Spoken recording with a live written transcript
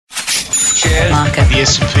market, the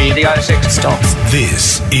S&P, the ASX stocks.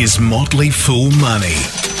 This is Motley Fool Money.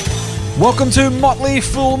 Welcome to Motley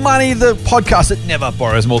Fool Money, the podcast that never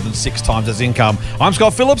borrows more than 6 times its income. I'm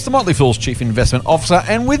Scott Phillips, the Motley Fool's Chief Investment Officer,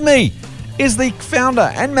 and with me is the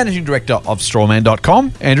founder and managing director of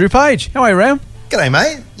strawman.com, Andrew Page. How are you, Ram? G'day,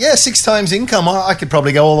 mate. Yeah, 6 times income. I could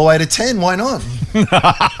probably go all the way to 10. Why not?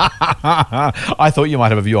 I thought you might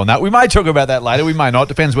have a view on that. We may talk about that later. We may not.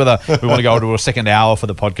 Depends whether we want to go to a second hour for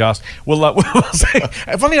the podcast. We'll see.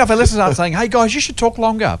 Funny enough, our listeners aren't saying, "Hey guys, you should talk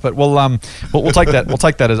longer," but we'll take that. We'll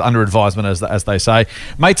take that as under advisement, as they say,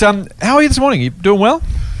 mate. How are you this morning? You doing well?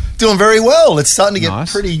 Doing very well. It's starting to get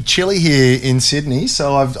Nice. pretty chilly here in Sydney,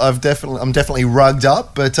 so I'm definitely rugged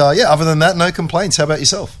up. But yeah, other than that, no complaints. How about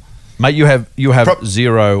yourself? Mate, you have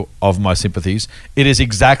zero of my sympathies. It is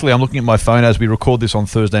exactly, I'm looking at my phone as we record this on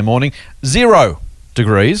Thursday morning, 0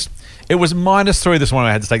 degrees. It was -3 this morning.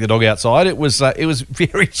 I had to take the dog outside. It was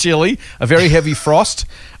very chilly, a very heavy frost.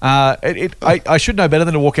 I should know better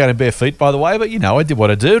than to walk out in bare feet, by the way, but I did what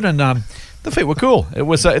I did, and the feet were cool. It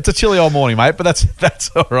was it's a chilly old morning, mate, but that's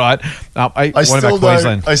all right. Go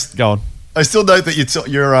on. I still note that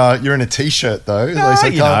you're in a t-shirt though. No,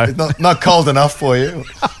 it's not cold enough for you.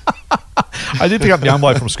 I did pick up the young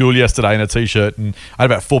bloke from school yesterday in a t-shirt, and I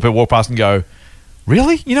had about 4 people walk past and go,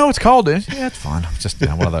 "Really? It's cold." Yeah, it's fine. It's just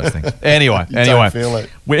one of those things. Anyway, Don't feel it.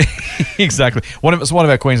 Exactly. One of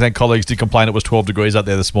our Queensland colleagues did complain it was 12 degrees up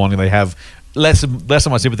there this morning. They have less of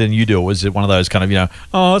my sympathy than you do. Was it one of those kind of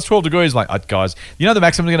it's 12 degrees? Like, guys, the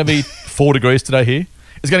maximum is going to be 4 degrees today here.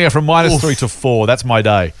 It's going to go from -3 to 4. That's my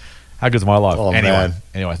day. How good's my life? Oh, anyway,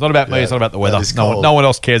 it's not about me. It's not about the weather. No No one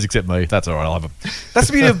else cares except me. That's all right. I love it. That's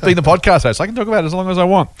the beauty of being the podcast host. I can talk about it as long as I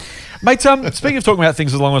want. Mate, speaking of talking about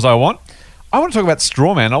things as long as I want to talk about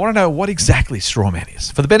Strawman. I want to know what exactly Strawman is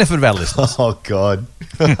for the benefit of our listeners. Oh, God.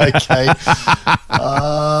 Okay.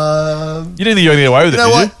 You didn't think you were going to get away with it, You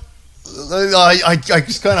know did what? I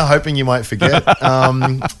just kind of hoping you might forget.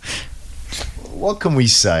 What can we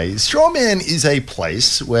say? Strawman is a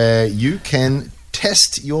place where you can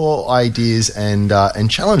test your ideas and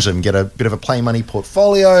challenge them. Get a bit of a play money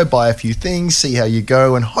portfolio, buy a few things, see how you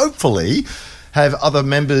go, and hopefully have other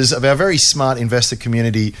members of our very smart investor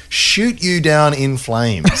community shoot you down in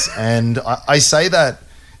flames. And I say that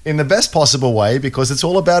in the best possible way because it's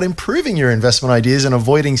all about improving your investment ideas and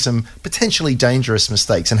avoiding some potentially dangerous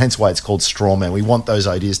mistakes, and hence why it's called Strawman. We want those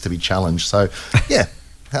ideas to be challenged. So, yeah,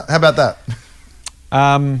 how about that?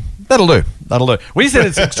 That'll do. When you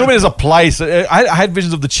said Strawman is a place, I had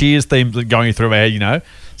visions of the Cheers theme going through my head,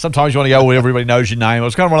 Sometimes you want to go where everybody knows your name. It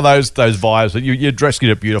was kind of one of those vibes, but you dressed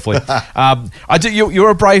it beautifully. You're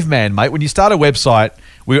a brave man, mate. When you start a website,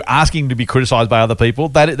 we're asking to be criticised by other people.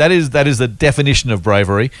 That is the definition of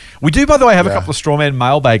bravery. We do, by the way, have a couple of Strawman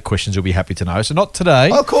mailbag questions you'll be happy to know. So not today.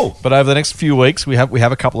 Oh, cool. But over the next few weeks, we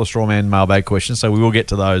have a couple of Strawman mailbag questions, so we will get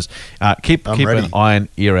to those. Keep an eye and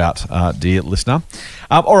ear out, dear listener.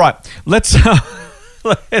 All right, let's see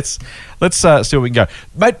where we can go,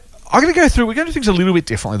 mate. We're going to do things a little bit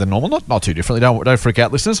differently than normal. Not too differently. Don't freak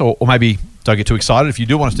out, listeners, or maybe don't get too excited if you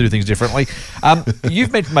do want us to do things differently.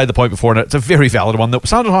 You've made the point before, and it's a very valid one, that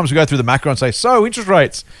sometimes we go through the macro and say, so, interest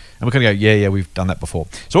rates. And we're going to go, yeah, we've done that before.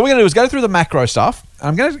 So what we're going to do is go through the macro stuff,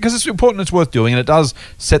 because it's important, it's worth doing, and it does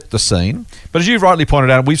set the scene. But as you've rightly pointed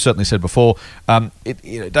out, and we've certainly said before, what do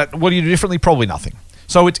you do differently? Probably nothing.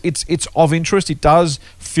 So it's of interest. It does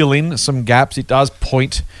fill in some gaps. It does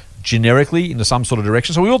point generically into some sort of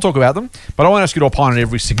direction. So we will talk about them, but I won't ask you to opine on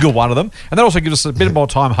every single one of them. And that also gives us a bit more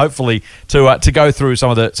time, hopefully, to go through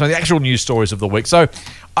some of the actual news stories of the week. So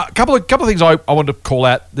a couple of things I want to call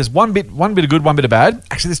out. There's one bit of good, one bit of bad.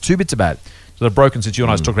 Actually, there's 2 bits of bad. So they're broken since you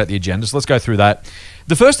and I talked about the agenda. So let's go through that.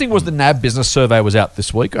 The first thing was the NAB business survey was out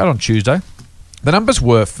this week, out on Tuesday. The numbers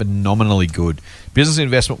were phenomenally good. Business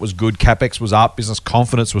investment was good. CapEx was up. Business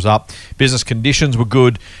confidence was up. Business conditions were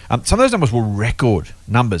good. Some of those numbers were record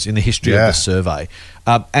numbers in the history of the survey.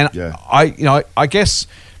 I guess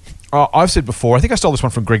I've said before, I think I stole this one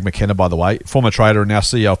from Greg McKenna, by the way, former trader and now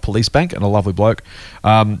CEO of Police Bank, and a lovely bloke.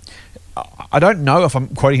 I don't know if I'm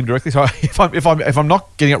quoting him directly, so if I'm not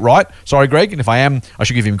getting it right, sorry, Greg, and if I am, I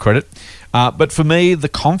should give him credit. But for me, the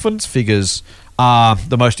confidence figures are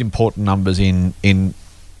the most important numbers in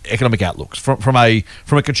economic outlooks from a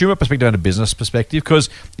consumer perspective and a business perspective, because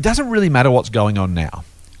it doesn't really matter what's going on now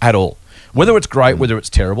at all. Whether it's great, whether it's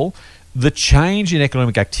terrible, the change in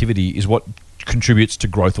economic activity is what contributes to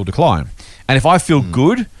growth or decline. And if I feel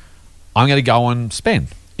good, I'm going to go and spend.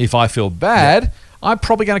 If I feel bad, I'm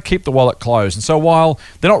probably going to keep the wallet closed. And so while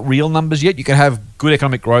they're not real numbers yet, you can have good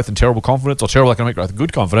economic growth and terrible confidence, or terrible economic growth and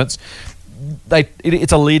good confidence.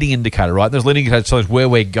 It's a leading indicator, right? There's leading indicators that tell us where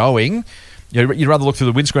we're going. You'd rather look through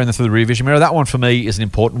the windscreen than through the rear vision mirror. That one for me is an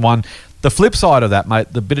important one. The flip side of that,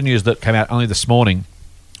 mate, the bit of news that came out only this morning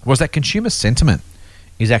was that consumer sentiment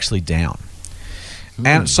is actually down.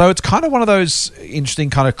 And so it's kind of one of those interesting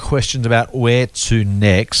kind of questions about where to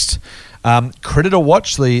next.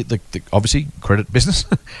 CreditorWatch, the obviously credit business,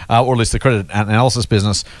 or at least the credit analysis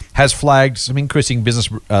business, has flagged some increasing business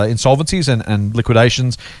insolvencies and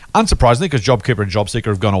liquidations. Unsurprisingly, because JobKeeper and JobSeeker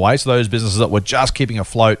have gone away. So those businesses that were just keeping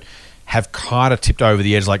afloat have kind of tipped over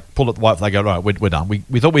the edge, like pulled at the white flag, go, right, we're done.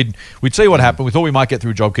 We thought we'd see what happened. We thought we might get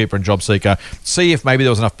through JobKeeper and JobSeeker, see if maybe there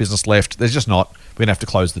was enough business left. There's just not. We're gonna have to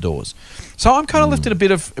close the doors. So I'm kind of left in a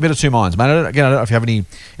bit of two minds, man. I don't know if you have any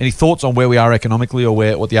thoughts on where we are economically or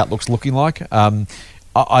what the outlook's looking like. I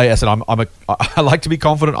said I like to be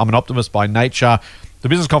confident. I'm an optimist by nature. The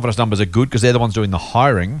business confidence numbers are good because they're the ones doing the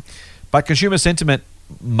hiring, but consumer sentiment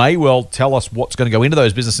may well tell us what's going to go into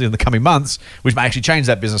those businesses in the coming months, which may actually change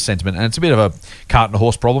that business sentiment. And it's a bit of a cart and a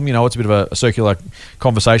horse problem. It's a bit of a circular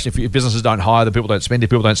conversation. If businesses don't hire, the people don't spend. If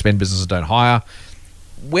people don't spend, businesses don't hire.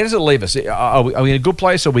 Where does it leave us? Are we in a good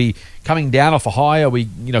place? Are we coming down off a high? Are we,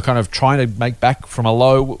 kind of trying to make back from a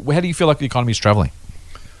low? How do you feel like the economy is traveling?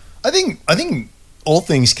 I think all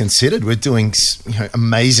things considered, we're doing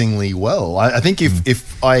amazingly well. I think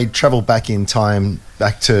if I travel back in time,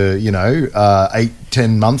 back to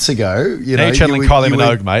 8-10 months ago, now you're channeling Kylie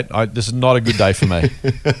Minogue, mate. This is not a good day for me.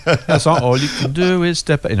 That's not all you can do is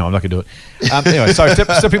step. No, I'm not going to do it. Anyway, so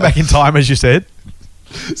stepping back in time, as you said.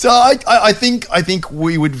 So I think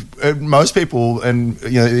we would most people, and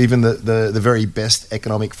even the very best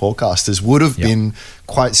economic forecasters would have been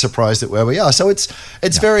quite surprised at where we are. So it's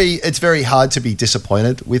very hard to be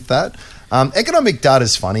disappointed with that. Economic data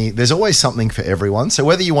is funny. There's always something for everyone. So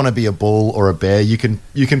whether you want to be a bull or a bear, you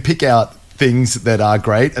can pick out things that are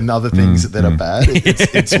great and other things that are bad.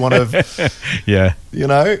 It's one of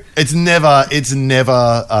it's never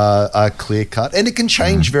a clear cut, and it can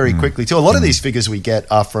change very quickly too. A lot of these figures we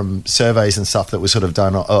get are from surveys and stuff that was sort of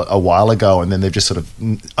done a while ago, and then they've just sort of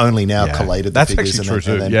only now collated the figures and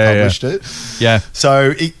then published it. Yeah,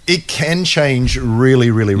 so it can change really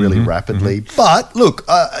rapidly. But look,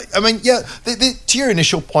 to your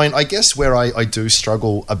initial point, I guess where I do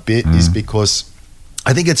struggle a bit is because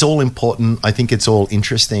I think it's all important. I think it's all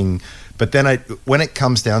interesting, but then when it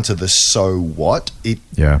comes down to the so what, it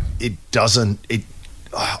doesn't.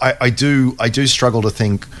 I do struggle to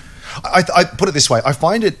think. I put it this way: I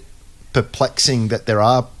find it perplexing that there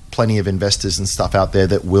are plenty of investors and stuff out there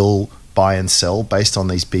that will buy and sell based on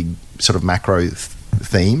these big sort of macro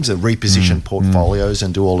themes and reposition portfolios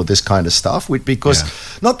and do all of this kind of stuff, because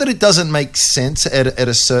not that it doesn't make sense at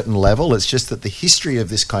a certain level, it's just that the history of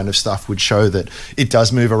this kind of stuff would show that it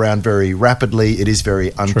does move around very rapidly. It is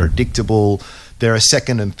very unpredictable. There are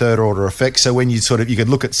second and third order effects. So when you could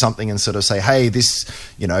look at something and sort of say, hey, this,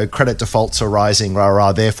 credit defaults are rising,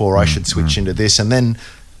 therefore I should switch into this. And then,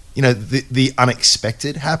 the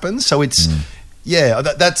unexpected happens. So it's,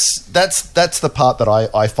 that's the part that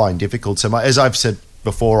I find difficult. So as I've said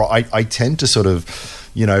before, I tend to sort of,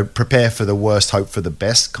 prepare for the worst, hope for the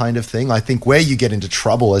best kind of thing. I think where you get into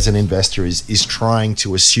trouble as an investor is trying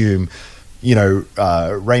to assume,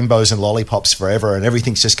 rainbows and lollipops forever and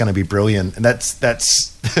everything's just going to be brilliant. And that's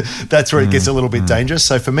where it gets a little bit dangerous.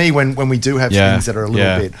 So for me, when we do have things that are a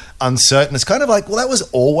little bit uncertain, it's kind of like, well, that was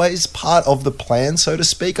always part of the plan, so to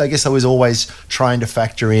speak. I guess I was always trying to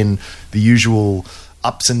factor in the usual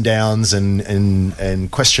ups and downs and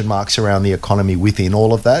question marks around the economy within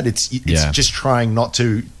all of that. It's just trying not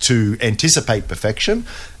to anticipate perfection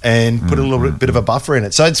and put a little bit of a buffer in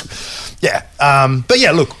it. So it's but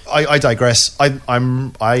look, I digress.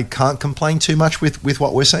 I can't complain too much with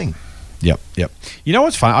what we're seeing. Yep. You know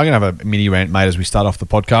what's fun? I'm gonna have a mini rant, mate, as we start off the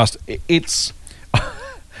podcast. It's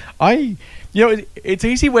it's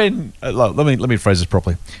easy when let me phrase this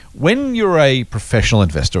properly. When you're a professional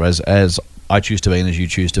investor, as I choose to be and as you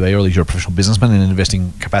choose to be, or at least you're a professional businessman in an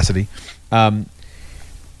investing capacity,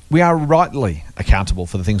 we are rightly accountable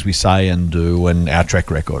for the things we say and do and our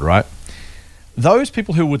track record, right? Those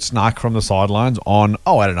people who would snark from the sidelines on,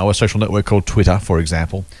 a social network called Twitter, for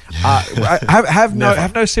example, have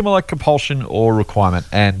no similar compulsion or requirement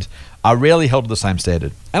and are rarely held to the same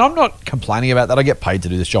standard. And I'm not complaining about that. I get paid to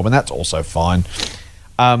do this job, and that's also fine.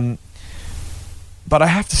 But I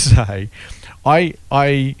have to say, in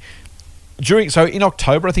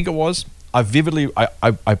October, I think it was, I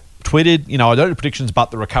tweeted, I don't do predictions,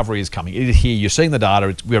 but the recovery is coming. It is here. You're seeing the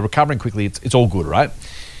data. We're recovering quickly. It's all good, right?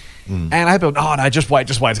 And I hope, just wait.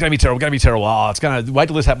 It's going to be terrible. Oh, it's going to wait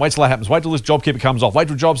till this happens. Wait till that happens. Wait till this JobKeeper comes off. Wait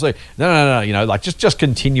till jobs. No. Just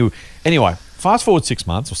continue. Anyway, fast forward 6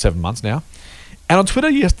 months or 7 months now, And on Twitter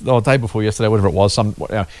yesterday, or day before yesterday, whatever it was,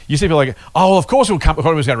 you see people like, oh, well, of course the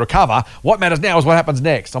economy was going to recover. What matters now is what happens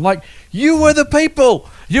next. I'm like, you were the people.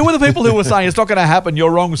 You were the people who were saying it's not going to happen.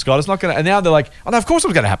 You're wrong, Scott. It's not going to. And now they're like, oh, no, of course it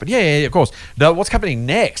was going to happen. Yeah, of course. No, what's happening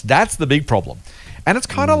next? That's the big problem. And it's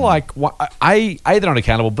kind of like, A, they're not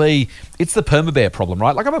accountable. B, it's the perma bear problem,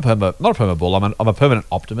 right? Like, not a perma bull. I'm a permanent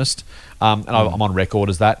optimist, and I'm on record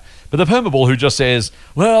as that. But the perma bull who just says,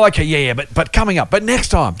 well, okay, yeah, but coming up, but next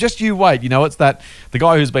time, just you wait. It's the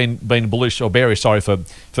guy who's been bullish or bearish, for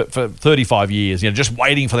 35 years. Just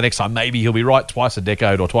waiting for the next time. Maybe he'll be right twice a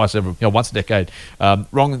decade or once a decade.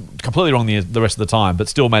 Completely wrong the rest of the time, but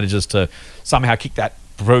still manages to somehow kick that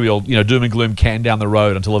proverbial, doom and gloom can down the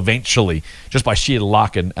road until eventually, just by sheer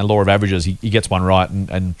luck and law of averages, he gets one right.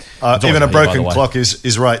 And even a broken clock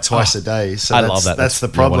is right twice a day. So I love that. That's the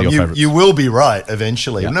problem. You will be right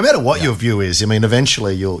eventually, no matter what your view is. I mean,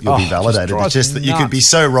 eventually you'll be validated. It's just that you could be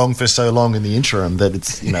so wrong for so long in the interim that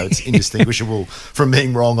it's it's indistinguishable from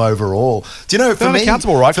being wrong overall. Do you know? For me,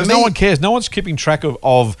 accountable, right? Because no one cares. No one's keeping track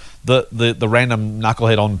of the random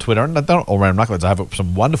knucklehead on Twitter, and they're not all random knuckleheads. I have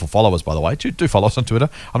some wonderful followers, by the way. Do follow us on Twitter.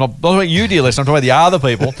 I'm not talking about you, dear listener. I'm talking about the other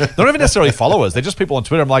people. They're not even necessarily followers. They're just people on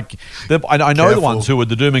Twitter. I'm like, I know the ones who were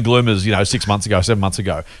the doom and gloomers, 6 months ago, 7 months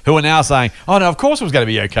ago, who are now saying, oh no, of course it was going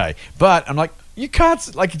to be okay. But I'm like, you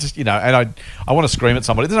can't, like, just, and I want to scream at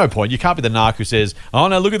somebody. There's no point. You can't be the narc who says, oh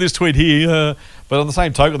no, look at this tweet here. But on the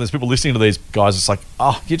same token, there's people listening to these guys. It's like,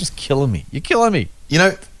 oh, you're just killing me. You're killing me.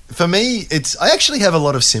 For me, I actually have a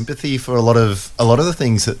lot of sympathy for a lot of the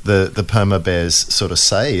things that the perma bears sort of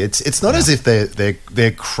say. It's not as if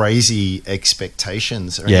they're crazy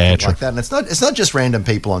expectations or anything like that. And it's not just random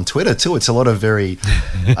people on Twitter too. It's a lot of very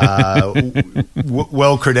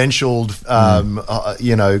well credentialed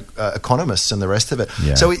economists and the rest of it.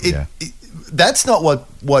 Yeah, so that's not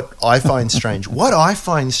what I find strange. What I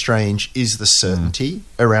find strange is the certainty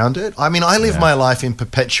around it. I mean, I live my life in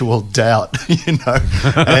perpetual doubt,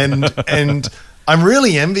 and I'm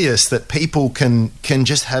really envious that people can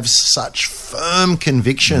just have such firm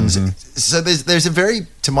convictions. So there's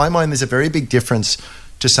to my mind, there's a very big difference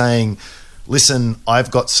to saying, listen,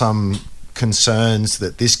 I've got some concerns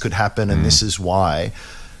that this could happen and this is why.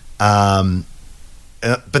 But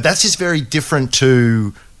that's just very different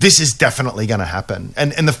to, this is definitely going to happen.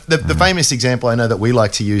 And the famous example I know that we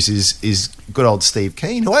like to use is good old Steve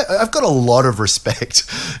Keen, who I've got a lot of respect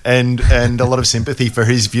and a lot of sympathy for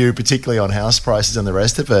his view, particularly on house prices and the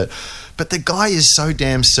rest of it. But the guy is so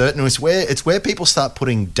damn certain. It's where people start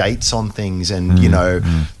putting dates on things and,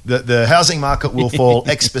 the housing market will fall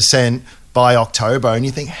X% by October, and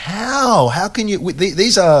you think, how can you?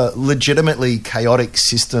 These are legitimately chaotic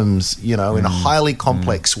systems, in a highly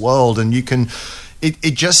complex world, and you can.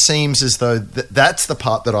 It just seems as though that's the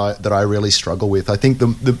part that I really struggle with. I think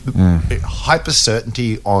the hyper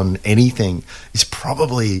certainty on anything is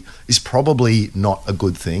probably not a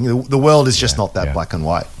good thing. The world is just not that black and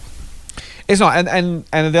white. It's not, and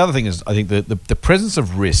the other thing is, I think the presence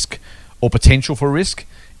of risk or potential for risk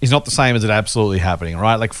is not the same as it absolutely happening,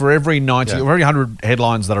 right? Like for every 90, or every 100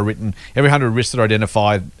 headlines that are written, every 100 risks that are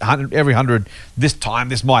identified, every 100 this time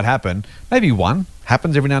this might happen, maybe one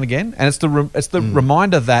happens every now and again, and it's the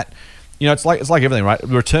reminder that it's like everything, right?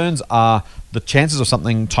 Returns are the chances of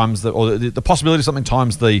something times the possibility of something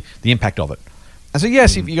times the impact of it. And so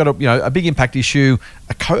yes, if you got a big impact issue,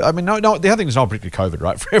 the other thing is not predicted COVID,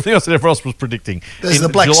 right? For everything else that everyone else was predicting. There's the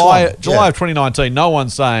black July swan. of 2019, no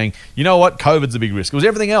one's saying, you know what, COVID's a big risk. It was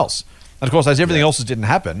everything else. And of course, as everything else didn't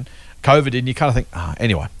happen, COVID did, and you kind of think,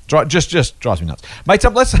 anyway, just drives me nuts. Mates,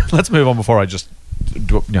 let's move on before I just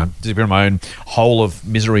disappear in my own hole of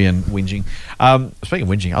misery and whinging. Speaking of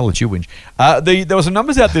whinging, I'll let you whinge. There were some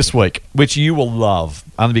numbers out this week which you will love,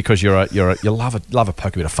 only because you love a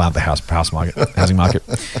poke a bit of fun at the housing market.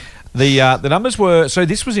 The numbers were, so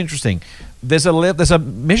this was interesting. There's a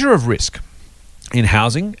measure of risk in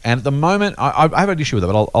housing, and at the moment I have an issue with it,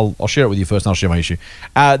 but I'll share it with you first, and I'll share my issue.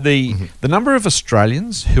 The number of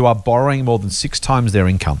Australians who are borrowing more than 6 times their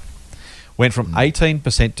income went from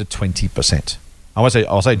 18% to 20%. I'll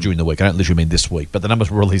say during the week. I don't literally mean this week, but the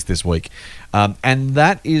numbers were released this week. And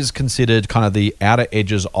that is considered kind of the outer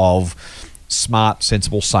edges of smart,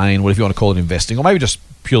 sensible, sane, whatever you want to call it, investing, or maybe just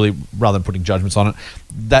purely, rather than putting judgments on it,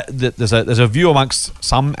 that there's a view amongst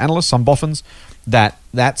some analysts, some boffins,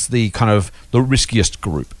 that's the kind of the riskiest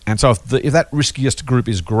group. And so if that riskiest group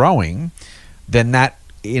is growing, then that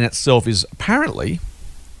in itself is apparently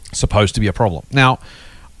supposed to be a problem. Now,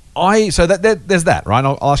 there's that, right?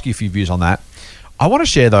 I'll ask you a few views on that. I want to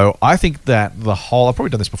share, though, I think that I've probably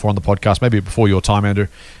done this before on the podcast, maybe before your time, Andrew,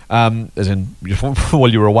 as in while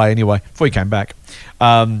you were away anyway, before you came back.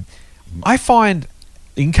 I find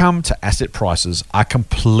income to asset prices are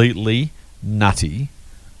completely nutty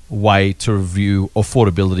way to review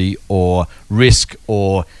affordability or risk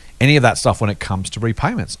or any of that stuff when it comes to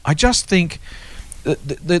repayments. I just think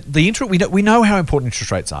the interest, we know how important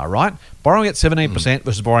interest rates are, right? Borrowing at 17%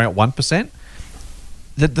 versus borrowing at 1%.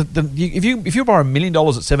 If you borrow $1 million at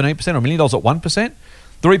 17% or $1 million at 1%,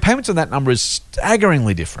 the repayments on that number is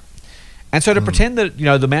staggeringly different. And so to pretend that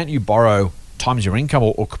the amount you borrow times your income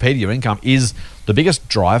or compared to your income is the biggest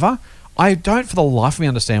driver, I don't for the life of me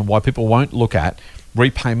understand why people won't look at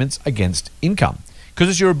repayments against income, because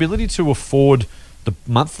it's your ability to afford the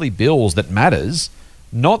monthly bills that matters,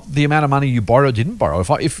 not the amount of money you borrow or didn't borrow.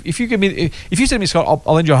 If you say to me, Scott,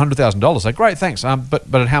 I'll lend you $100,000, say great, thanks,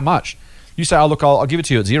 but at how much? You say, oh look, I'll give it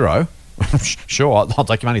to you at zero. Sure, I'll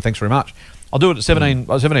take your money, thanks very much. I'll do it at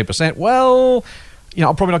 17%. Well,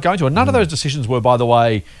 I'm probably not going to. And none of those decisions were, by the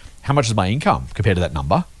way, how much is my income compared to that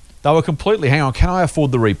number? They were completely, hang on, can I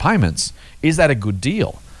afford the repayments? Is that a good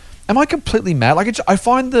deal? Am I completely mad? I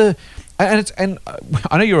find and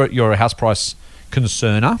I know you're a house price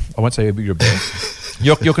concerner. I won't say you're a bear.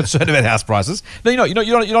 You're concerned about house prices. No, you're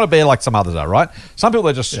not a bear like some others are, right? Some people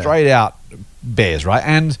are just straight out bears, right?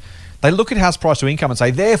 And they look at house price to income and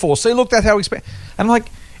say, therefore, see, look, that's how expensive. And I'm like,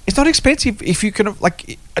 it's not expensive if you can,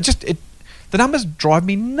 the numbers drive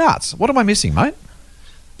me nuts. What am I missing, mate?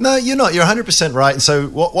 No, you're not. You're 100% right. And so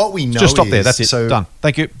what we know just stop there. That's it. So, done.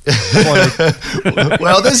 Thank you.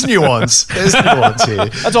 Well, there's nuance. There's nuance here.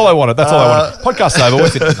 That's all I wanted. Podcast's over.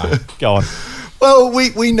 With it. No, go on. Well,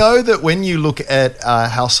 we know that when you look at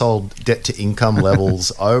household debt to income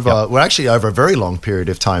levels over a very long period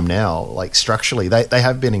of time now, like structurally, they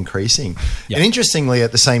have been increasing. Yep. And interestingly,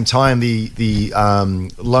 at the same time, the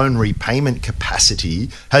loan repayment capacity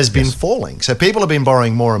has been falling. So people have been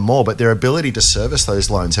borrowing more and more, but their ability to service those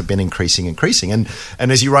loans have been increasing. And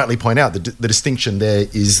as you rightly point out, the distinction there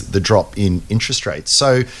is the drop in interest rates.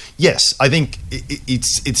 So yes, I think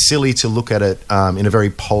it's silly to look at it in a very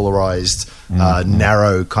polarized,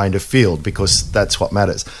 narrow kind of field, because that's what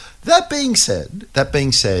matters. That being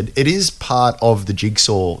said, it is part of the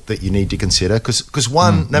jigsaw that you need to consider, because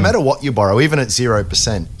no matter what you borrow, even at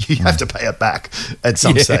 0%, you have to pay it back at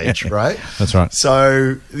some stage, right? That's right.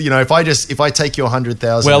 So if I take your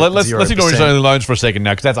 $100,000, well, let's ignore only loans for a second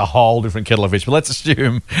now, because that's a whole different kettle of fish. But let's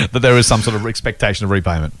assume that there is some sort of expectation of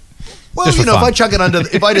repayment. Well, if I chuck it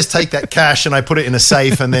if I just take that cash and I put it in a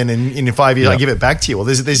safe and then in 5 years I give it back to you, well,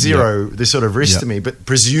 there's zero this sort of risk to me. But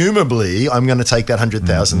presumably I'm going to take that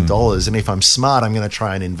 $100,000, and if I'm smart, I'm going to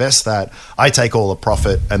try and invest that. I take all the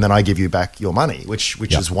profit and then I give you back your money, which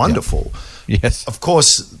is wonderful. Yes, of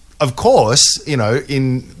course,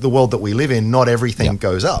 in the world that we live in, not everything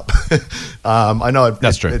goes up. I know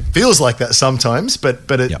that's true. It feels like that sometimes, but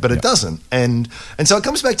it doesn't. And so it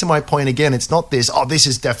comes back to my point again. It's not this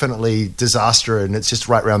is definitely disaster and it's just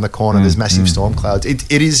right around the corner. There's massive storm clouds.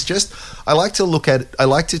 It is just, I like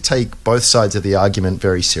to take both sides of the argument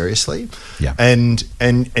very seriously. Yeah. And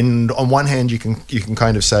on one hand, you can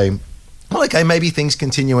kind of say, well, okay, maybe things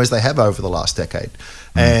continue as they have over the last decade,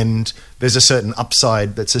 and there's a certain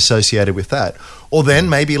upside that's associated with that. Or then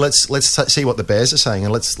maybe let's see what the bears are saying,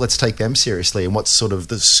 and let's take them seriously, and what's sort of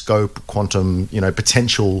the scope, quantum,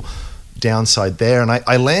 potential downside there. And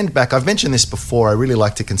I land back. I've mentioned this before. I really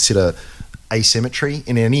like to consider asymmetry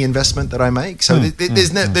in any investment that I make. So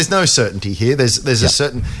there's no certainty here. There's a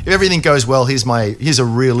certain, if everything goes well, here's a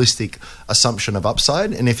realistic assumption of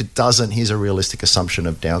upside, and if it doesn't, here's a realistic assumption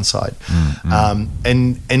of downside.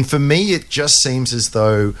 And for me, it just seems as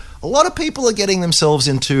though a lot of people are getting themselves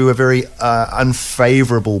into a very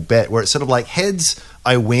unfavorable bet, where it's sort of like heads,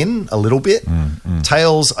 I win a little bit,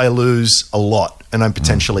 tails, I lose a lot, and I'm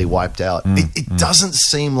potentially wiped out. It doesn't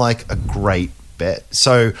seem like a great bet.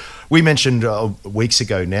 So we mentioned weeks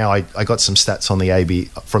ago now, I got some stats on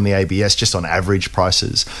from the ABS just on average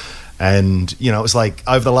prices. And, it was like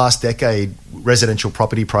over the last decade, residential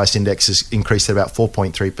property price index has increased at about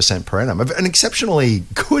 4.3% per annum. An exceptionally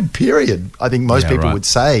good period, I think most people would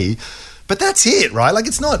say. But that's it, right? Like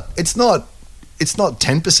it's not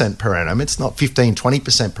 10% per annum. It's not 15,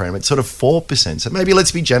 20% per annum. It's sort of 4%. So maybe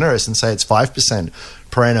let's be generous and say it's 5%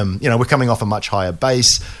 per annum. We're coming off a much higher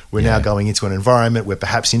base. We're now going into an environment where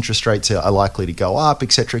perhaps interest rates are likely to go up,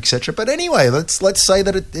 et cetera, et cetera. But anyway, let's say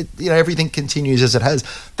that everything continues as it has.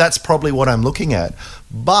 That's probably what I'm looking at.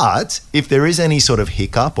 But if there is any sort of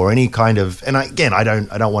hiccup or any kind of, and I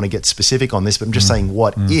don't want to get specific on this, but I'm just saying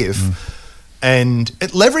what if.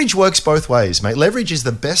 Leverage works both ways, mate. Leverage is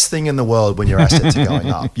the best thing in the world when your assets are going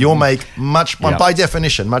up. You'll make by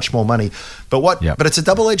definition, much more money. But it's a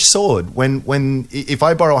double-edged sword. If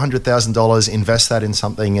I borrow $100,000, invest that in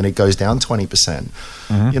something, and it goes down 20%,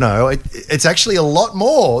 it's actually a lot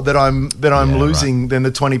more that I'm losing than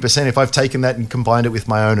the 20% if I've taken that and combined it with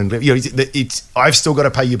my own. And I've still got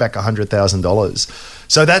to pay you back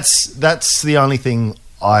 $100,000. So that's the only thing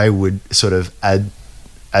I would sort of add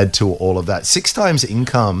to all of that. 6 times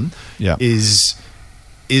income is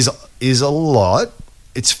a lot.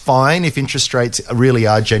 It's fine if interest rates really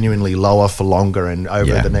are genuinely lower for longer and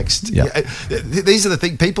over the next. These are the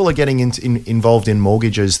things. People are getting involved in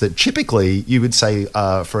mortgages that typically you would say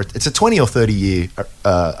it's a 20 or 30 year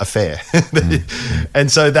affair,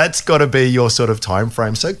 and so that's got to be your sort of time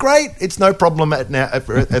frame. So great, it's no problem at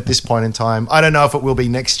this point in time. I don't know if it will be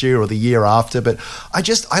next year or the year after, but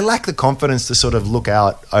I lack the confidence to sort of look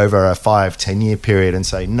out over a 5-10 year period and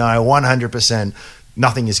say no, 100%.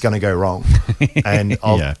 Nothing is going to go wrong, and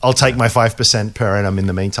I'll take my 5% per annum in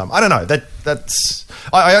the meantime. I don't know.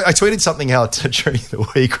 I tweeted something out during the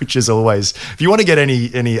week, which is always, if you want to get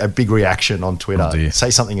a big reaction on Twitter, say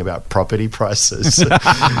something about property prices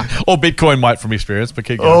or Bitcoin might from experience, but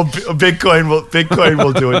keep going. Or Bitcoin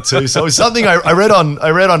will do it too. So it was something I read on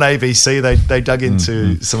ABC. They dug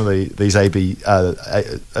into some of these a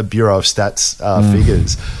Bureau of Stats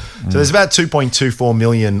figures. So there's about 2.24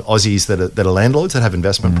 million Aussies that are landlords that have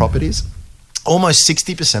investment properties. Almost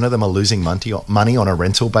 60% of them are losing money on a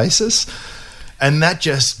rental basis. And that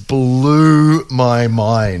just blew my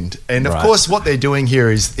mind. And of course, what they're doing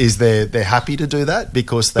here is they're happy to do that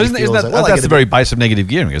because they feel that's the very base of negative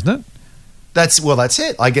gearing, isn't it? That's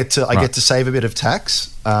it. I get to save a bit of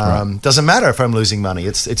tax. Doesn't matter if I'm losing money.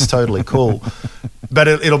 It's totally cool. But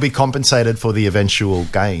it'll be compensated for the eventual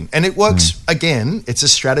gain. And it works, again, it's a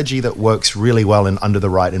strategy that works really well under the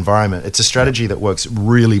right environment. It's a strategy that works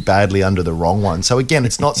really badly under the wrong one. So again,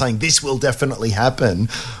 it's not saying this will definitely happen.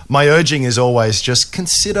 My urging is always just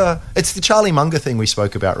consider, it's the Charlie Munger thing we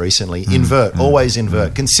spoke about recently. Always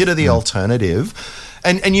invert. Consider the alternative.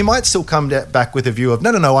 And you might still come back with a view of,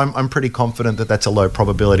 no, I'm pretty confident that that's a low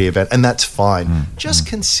probability event, and that's fine. Just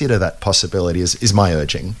consider that possibility is my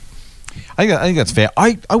urging. I think that's fair.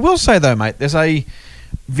 I will say, though, mate, there's a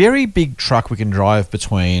very big truck we can drive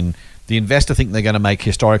between the investor thinking they're going to make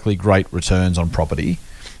historically great returns on property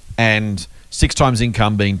and 6 times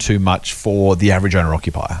income being too much for the average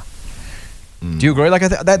owner-occupier. Do you agree? Like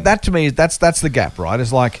that to me, that's the gap, right?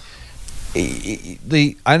 It's like...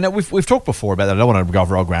 I know we've talked before about that. I don't want to go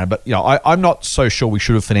over old ground, but I'm not so sure we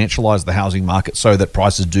should have financialized the housing market so that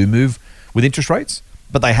prices do move with interest rates.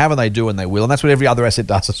 But they have, and they do, and they will, and that's what every other asset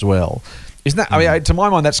does as well. Isn't that? I mean, to my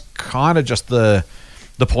mind, that's kind of just the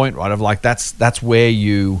point, right? Of like that's where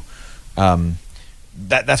you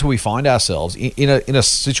that's where we find ourselves in a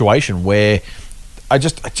situation where it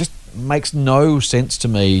just makes no sense to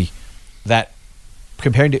me that.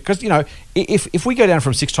 Comparing to, because if we go down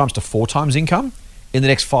from 6 times to 4 times income in the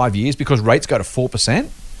next 5 years because rates go to 4%,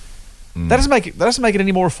 that doesn't make it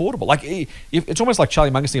any more affordable. Like it's almost like Charlie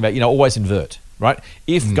Munger's thing about always invert, right?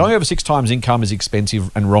 If going over 6 times income is expensive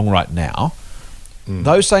and wrong right now,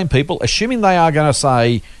 those same people, assuming they are going to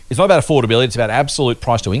say it's not about affordability, it's about absolute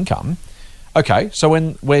price to income. Okay, so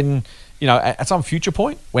when at some future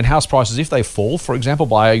point when house prices, if they fall, for example,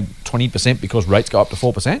 by 20% because rates go up to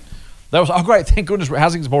 4%. That was, oh great, thank goodness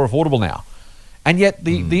housing is more affordable now. And yet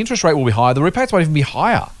the interest rate will be higher, the repayments might even be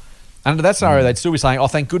higher. And under that scenario, they'd still be saying, oh,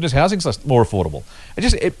 thank goodness housing's more affordable.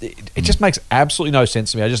 It just makes absolutely no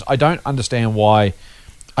sense to me. I don't understand why.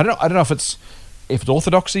 I don't know if it's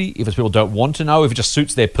orthodoxy, if it's people don't want to know, if it just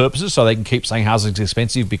suits their purposes so they can keep saying housing's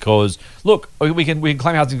expensive because, look, we can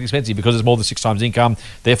claim housing's expensive because it's more than 6 times income,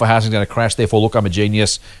 therefore housing's going to crash, therefore, look, I'm a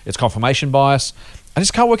genius. It's confirmation bias. I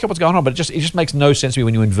just can't work out what's going on, but it just makes no sense to me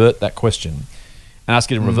when you invert that question and ask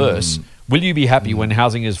it in reverse. Will you be happy when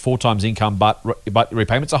housing is 4 times income but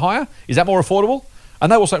repayments are higher? Is that more affordable? And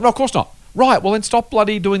they will say, no, of course not. Right, well then stop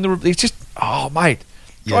bloody doing it's just, oh mate.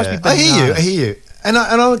 Drives me bananas. I hear you. And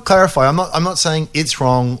I'll clarify, I'm not saying it's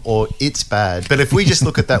wrong or it's bad, but if we just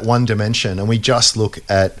look at that one dimension and we just look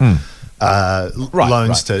at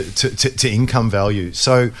loans to income value.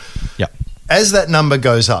 So as that number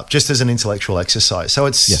goes up, just as an intellectual exercise, so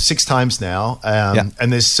it's 6 times now,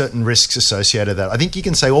 and there's certain risks associated with that. I think you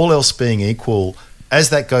can say all else being equal, as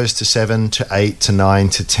that goes to 7 to 8 to 9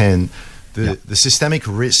 to 10, the systemic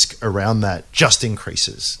risk around that just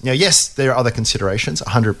increases. Now, yes, there are other considerations,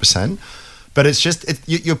 100%, but it's just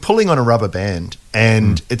you're pulling on a rubber band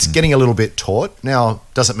and it's getting a little bit taut. Now,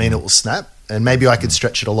 doesn't mean it will snap. and maybe I could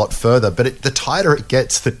stretch it a lot further, but the tighter it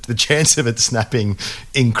gets, the chance of it snapping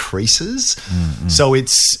increases. So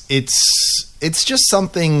it's just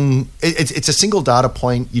something. It's a single data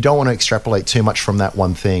point. You don't want to extrapolate too much from that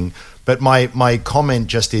one thing. But my comment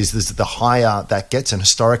just is the higher that gets, and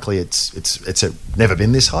historically it's never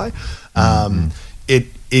been this high.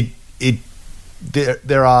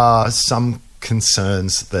 There are some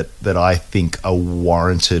concerns that I think are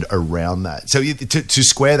warranted around that. So to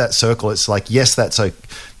square that circle, it's like, yes, that's okay.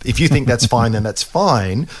 If you think that's fine, then that's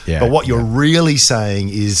fine. But what you're really saying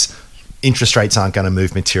is interest rates aren't going to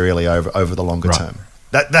move materially over the longer term.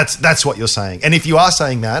 That's what you're saying. And if you are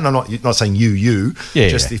saying that, and I'm not saying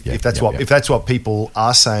if that's what people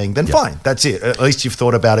are saying, then fine, that's it. At least you've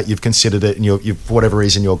thought about it, you've considered it, and you've for whatever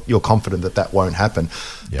reason you're confident that won't happen.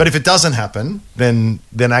 But if it doesn't happen, then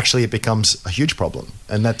actually it becomes a huge problem.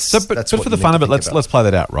 And that's but for the fun of it, let's play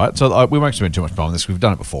that out, right? So we won't spend too much time on this. We've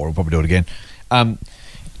done it before. We'll probably do it again.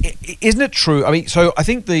 Isn't it true? I mean, so I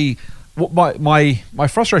think my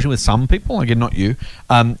frustration with some people, again, not you,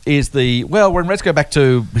 is when rates go back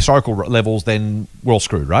to historical levels, then we're all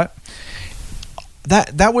screwed, right?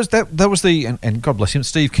 That was the and God bless him,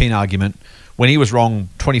 Steve Keen argument when he was wrong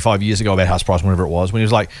 25 years ago about house price, whenever it was, when he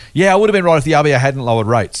was like, I would have been right if the RBA hadn't lowered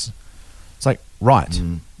rates. It's like, right,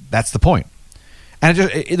 that's the point. And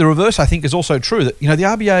the reverse, I think, is also true, that the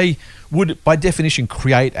RBA would, by definition,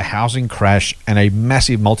 create a housing crash and a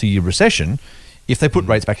massive multi-year recession if they put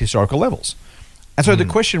rates back to historical levels. And so the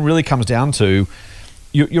question really comes down to,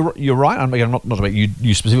 you're right, I'm not about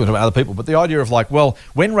you specifically, about other people, but the idea of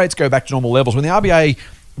when rates go back to normal levels, when the RBA,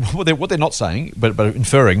 what they're not saying, but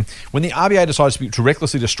inferring, when the RBA decides to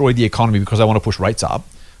recklessly destroy the economy because they want to push rates up, ...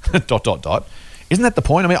 Isn't that the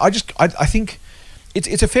point? I mean, I think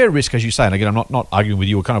it's a fair risk, as you say, and again, I'm not arguing with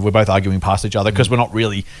you, we're both arguing past each other because we're not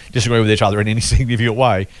really disagreeing with each other in any significant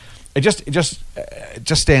way. It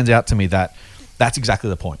just stands out to me that that's exactly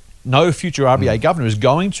the point. No future RBA governor is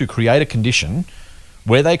going to create a condition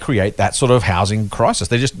where they create that sort of housing crisis.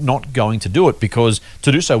 They're just not going to do it, because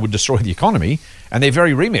to do so would destroy the economy, and their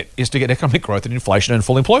very remit is to get economic growth and inflation and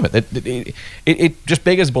full employment. It just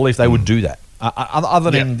beggars belief they would do that, other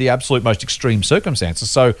than the absolute most extreme circumstances.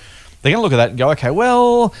 So they're going to look at that and go, okay,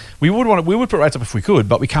 well, we would put rates up if we could,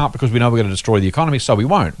 but we can't because we know we're going to destroy the economy, so we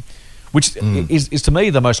won't. Which is to me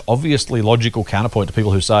the most obviously logical counterpoint to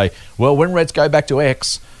people who say, well, when rates go back to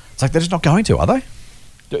X, it's like they're just not going to, are they?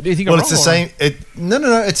 Do you think I'm wrong? It's the same.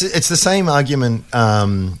 No. It's the same argument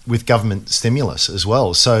with government stimulus as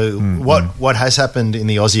well. So what has happened in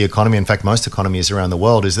the Aussie economy, in fact, most economies around the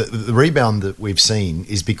world, is that the rebound that we've seen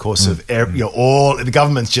is because of all the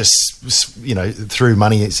governments just threw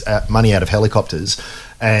money out of helicopters,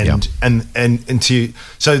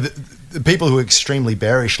 the people who were extremely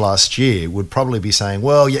bearish last year would probably be saying,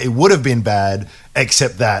 well, it would have been bad,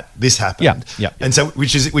 except that this happened. And so,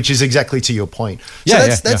 which is exactly to your point. So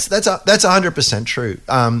that's 100% true.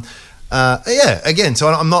 Again, so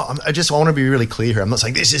I want to be really clear here. I'm not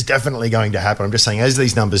saying this is definitely going to happen. I'm just saying as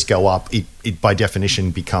these numbers go up, it by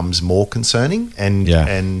definition becomes more concerning. And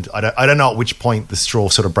I don't know at which point the straw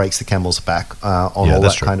sort of breaks the camel's back on all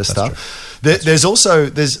that kind of stuff. There's also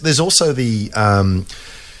the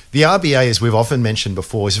RBA, as we've often mentioned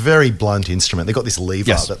before, is a very blunt instrument. They've got this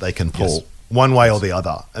lever that they can pull one way or the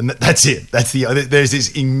other, and that's it. There's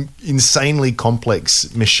this insanely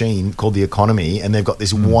complex machine called the economy, and they've got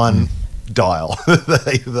this one dial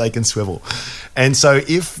that they can swivel. And so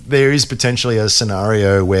if there is potentially a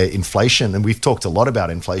scenario where inflation, and we've talked a lot about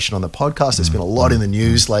inflation on the podcast, there's been a lot in the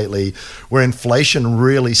news lately, where inflation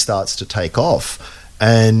really starts to take off,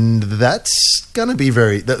 and that's going to be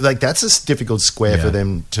that's a difficult square for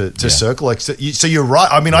them to circle. So you're right.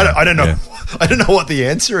 I mean, I don't know. I don't know what the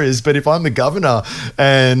answer is, but if I'm the governor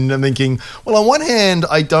and I'm thinking, well, on one hand,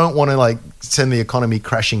 I don't want to send the economy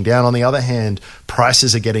crashing down. On the other hand,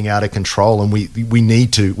 prices are getting out of control, and we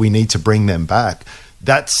need to bring them back.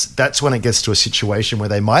 That's when it gets to a situation where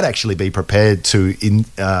they might actually be prepared to.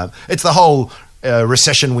 It's the whole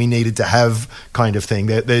recession we needed to have kind of thing.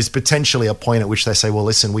 There's potentially a point at which they say, well,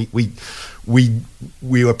 listen,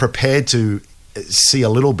 we were prepared to see a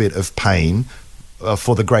little bit of pain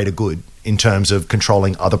for the greater good in terms of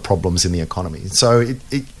controlling other problems in the economy. So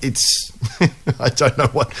it's I don't know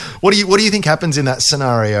what do you think happens in that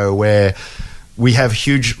scenario where we have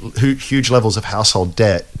huge levels of household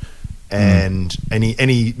debt, and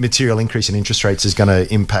any material increase in interest rates is going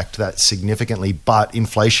to impact that significantly, but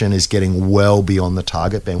inflation is getting well beyond the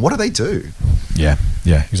target band. What do they do? Yeah,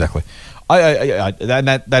 exactly.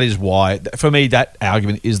 That is why, for me, that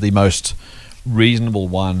argument is the most reasonable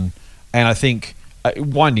one. And I think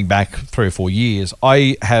winding back 3 or 4 years,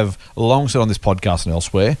 I have long said on this podcast and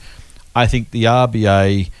elsewhere, I think the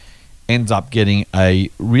RBA ends up getting a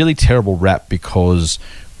really terrible rap because,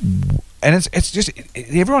 and it's just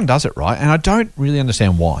everyone does it, right? And I don't really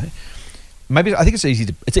understand why. Maybe I think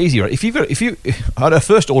it's easier if you at a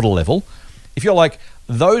first order level, if you're like,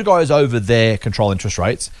 those guys over there control interest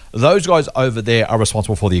rates, those guys over there are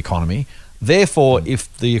responsible for the economy. Therefore,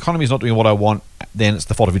 if the economy is not doing what I want, then it's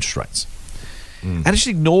the fault of interest rates. And it just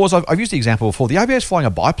ignores. I've used the example before. The RBA is flying a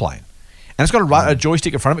biplane, and it's got a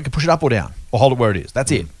joystick in front of it. It can push it up or down, or hold it where it is.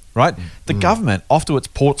 That's it, right? The government, off to its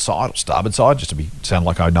port side or starboard side, just to sound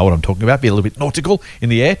like I know what I'm talking about, be a little bit nautical in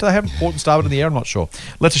the air. Do they have port and starboard in the air? I'm not sure.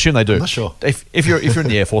 Let's assume they do. I'm not sure. If you're in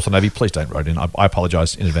the Air Force or Navy, please don't write in. I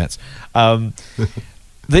apologise in advance.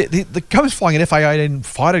 The government's flying an F-A-18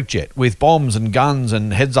 fighter jet with bombs and guns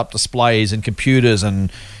and heads-up displays and computers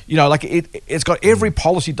and, it's got every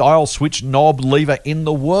policy dial, switch, knob, lever in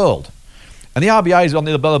the world. And the RBA is on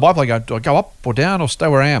the biplane going, do I go up or down or stay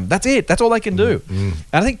where I am? That's it. That's all they can do. And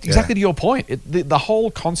I think exactly to your point, the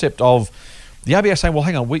whole concept of the RBA saying, well,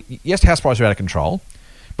 hang on, yes, house prices are out of control,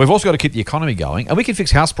 but we've also got to keep the economy going, and we can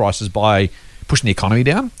fix house prices by pushing the economy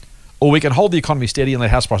down, or we can hold the economy steady and let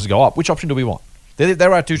house prices go up. Which option do we want?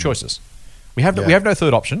 There are two choices. We have no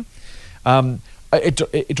third option.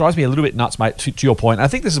 It drives me a little bit nuts, mate, to your point. I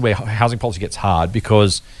think this is where housing policy gets hard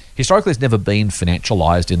because historically it's never been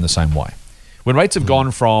financialised in the same way. When rates have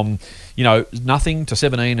gone from, nothing to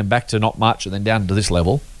 17 and back to not much and then down to this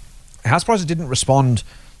level, house prices didn't respond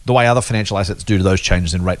the way other financial assets do to those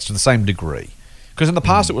changes in rates to the same degree. Because in the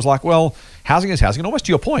past it was like, well, housing is housing. And almost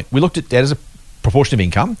to your point, we looked at debt as a proportion of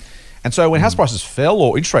income. And so when house prices fell,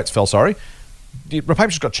 or interest rates fell,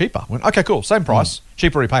 repayments just got cheaper. Went, okay, cool, same price,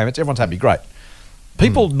 cheaper repayments, everyone's happy, great.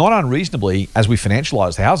 People, not unreasonably, as we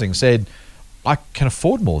financialised housing, said, I can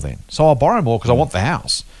afford more then, so I'll borrow more because I want the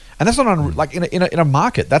house. And that's not like in a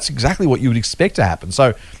market. That's exactly what you would expect to happen.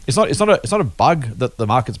 So it's not a bug that the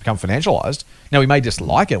market's become financialised. Now we may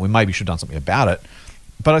dislike it. We maybe should have done something about it.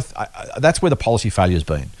 But that's where the policy failure has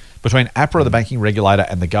been between APRA, the banking regulator,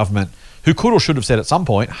 and the government, who could or should have said at some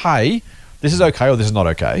point, "Hey, this is okay or this is not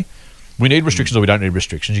okay. We need restrictions or we don't need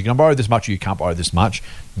restrictions. You can borrow this much or you can't borrow this much.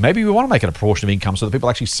 Maybe we want to make it a proportion of income so that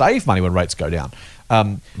people actually save money when rates go down."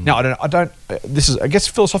 Now, I don't. This is, I guess,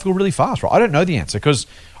 philosophical really fast, right? I don't know the answer because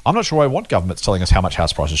I'm not sure I want governments telling us how much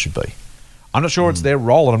house prices should be. I'm not sure it's their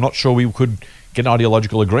role, and I'm not sure we could get an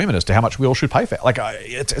ideological agreement as to how much we all should pay for it.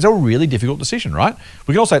 It's a really difficult decision, right?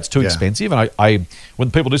 We can all say it's too expensive, and I when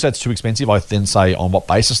people do say it's too expensive, I then say on what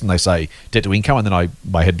basis, and they say debt to income, and then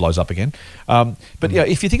my head blows up again. But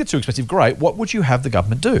if you think it's too expensive, great. What would you have the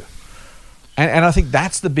government do? And I think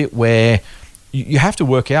that's the bit where you have to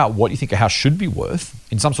work out what you think a house should be worth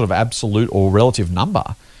in some sort of absolute or relative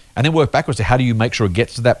number, and then work backwards to how do you make sure it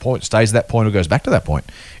gets to that point, stays at that point, or goes back to that point.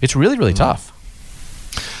 It's really, really tough.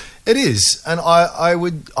 It is, and I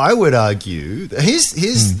would argue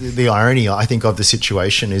here's the irony, I think, of the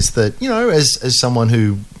situation is that, as someone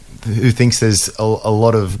who thinks there's a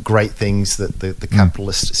lot of great things that the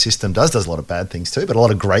capitalist system does a lot of bad things too, but a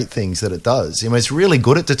lot of great things that it does. It's really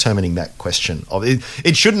good at determining that question of it.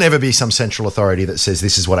 It should never be some central authority that says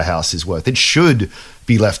this is what a house is worth. It should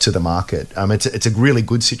be left to the market. It's a really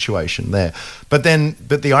good situation there. But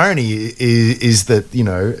the irony is that,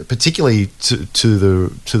 particularly to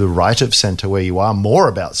the right of centre where you are more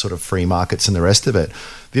about sort of free markets and the rest of it,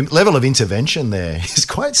 the level of intervention there is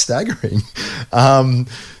quite staggering.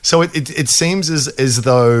 So it seems as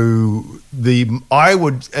though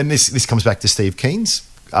and this comes back to Steve Keen's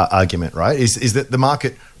argument, right? Is that the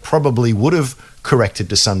market probably would have corrected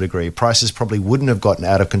to some degree. Prices probably wouldn't have gotten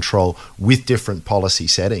out of control with different policy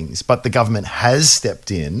settings, but the government has stepped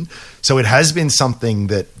in. So it has been something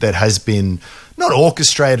that has been not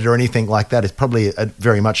orchestrated or anything like that. It's probably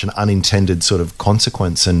very much an unintended sort of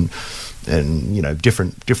consequence and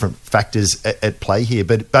different factors at play here.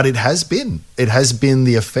 But it has been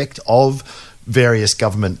the effect of various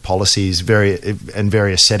government policies,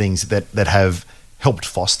 various settings that have helped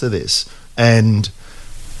foster this. And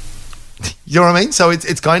you know what I mean? So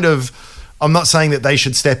it's kind of, I'm not saying that they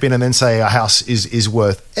should step in and then say a house is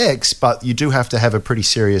worth X, but you do have to have a pretty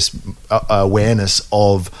serious awareness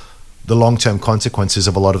of the long-term consequences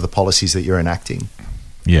of a lot of the policies that you're enacting.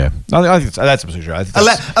 Yeah, I think that's absolutely true.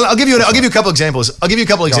 I'll give you a couple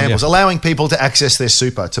examples. Allowing people to access their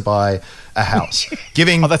super to buy a house.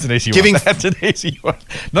 That's an easy one. That's an easy one.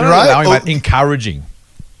 Not allowing, but encouraging.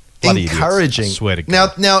 Bloody encouraging. Idiots, I swear to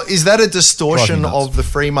God. Now, is that a distortion Drives me nuts. of the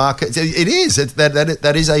free market? It is.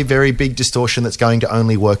 That is a very big distortion that's going to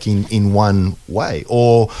only work in one way,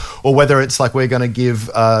 or whether it's like we're going to give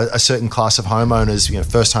a certain class of homeowners,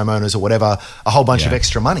 first homeowners or whatever, a whole bunch of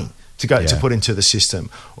extra money to put into the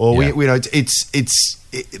system, or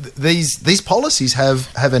these policies have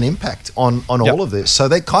an impact on all of this. So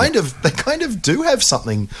they kind of do have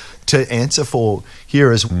something to answer for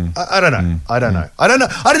here as I don't know. I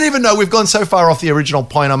don't even know. We've gone so far off the original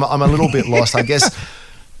point. I'm a little bit lost. I guess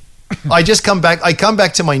I come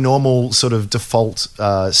back to my normal sort of default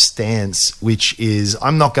stance, which is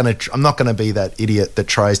I'm not going to be that idiot that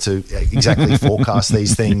tries to exactly forecast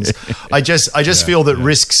these things. I just feel that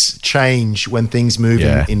risks change when things move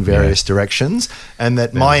in various directions, and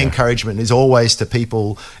that my encouragement is always to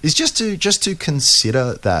people is just to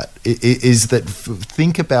consider that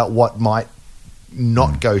think about what might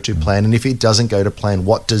not go to plan, and if it doesn't go to plan,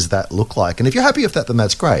 what does that look like? And if you're happy with that, then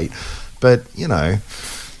that's great. But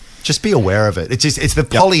just be aware of it. It's the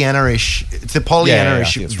Pollyanna-ish. It's the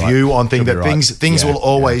Pollyanna-ish view on things that things will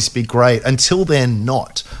always be great until they're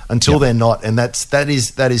not. They're not, and that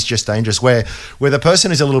is just dangerous. Where the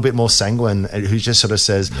person is a little bit more sanguine, who just sort of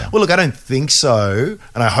says, "Well, look, I don't think so,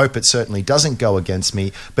 and I hope it certainly doesn't go against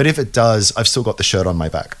me. But if it does, I've still got the shirt on my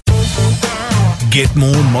back." Get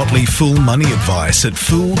more Motley Fool money advice at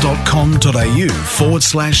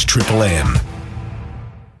fool.com.au/MM.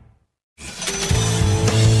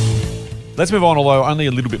 Let's move on, although only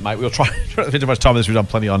a little bit, mate. We'll try not to spend too much time on this. We've done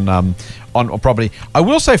plenty on property. I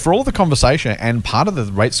will say, for all of the conversation and part of the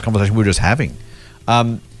rates conversation we were just having,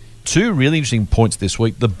 two really interesting points this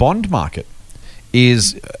week. The bond market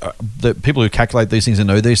is, the people who calculate these things and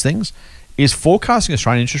know these things, is forecasting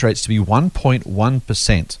Australian interest rates to be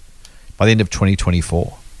 1.1% by the end of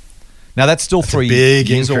 2024. Now, that's still 3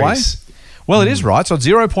 years away. Well, it is, right? So it's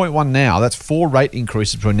 0.1 now. That's 4 rate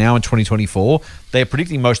increases between now and 2024. They're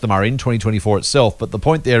predicting most of them are in 2024 itself. But the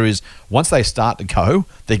point there is, once they start to go,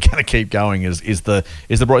 they're going to keep going. Is the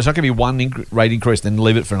it's not going to be one rate increase and then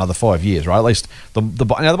leave it for another 5 years, right? At least now the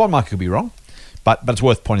bond market could be wrong, but it's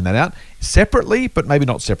worth pointing that out separately, but maybe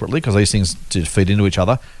not separately because these things feed into each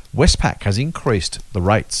other. Westpac has increased the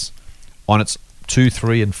rates on its 2,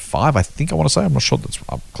 3, and 5. I think I want to say, I'm not sure that's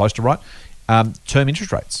close to right. Term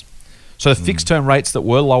interest rates. So the fixed term rates that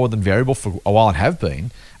were lower than variable for a while and have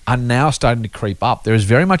been are now starting to creep up. There is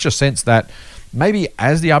very much a sense that maybe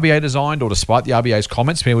as the RBA designed, or despite the RBA's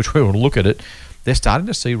comments, which we will look at it, they're starting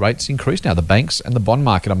to see rates increase now. The banks and the bond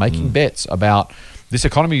market are making bets about this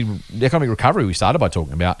economy. The economic recovery we started by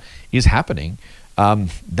talking about is happening.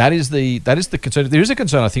 That is the concern. There is a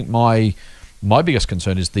concern. I think my biggest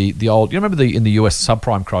concern is the old. You remember in the US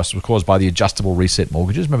subprime crisis was caused by the adjustable reset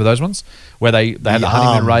mortgages. Remember those ones where they had the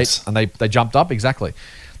honeymoon rate and they jumped up exactly.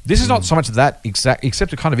 This is not so much of that except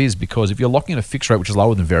it kind of is, because if you're locking in a fixed rate which is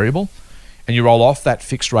lower than variable, and you roll off that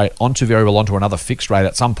fixed rate onto variable onto another fixed rate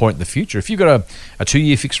at some point in the future, if you've got a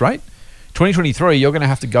 2-year fixed rate, 2023 you're going to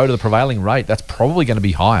have to go to the prevailing rate. That's probably going to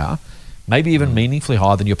be higher, maybe even meaningfully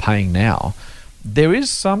higher than you're paying now. There is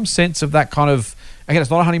some sense of that kind of. Again,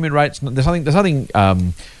 it's not a honeymoon rate. There's nothing.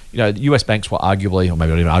 US banks were arguably, or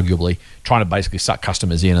maybe not even arguably, trying to basically suck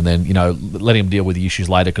customers in and then letting them deal with the issues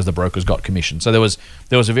later because the brokers got commission. So there was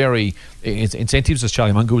a very incentives, as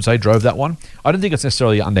Charlie Munger would say, drove that one. I don't think it's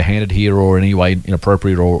necessarily underhanded here or in any way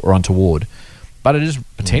inappropriate or untoward, but it is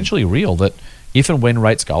potentially real that if and when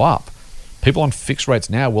rates go up, people on fixed rates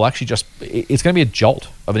now will actually it's going to be a jolt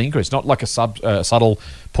of an increase, not like a subtle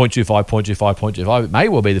 0.25, 0.25, 0.25. It may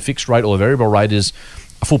well be the fixed rate or the variable rate is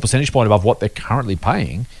a full percentage point above what they're currently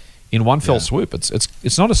paying in one fell swoop.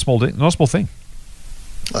 It's not a small thing.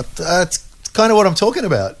 That's kind of what I'm talking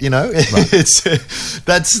about. Right.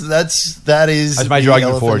 that is. I made your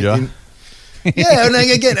argument for it, yeah. Yeah, and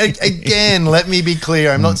again, let me be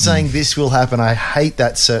clear. I'm not saying this will happen. I hate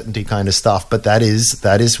that certainty kind of stuff, but that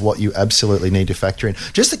is what you absolutely need to factor in.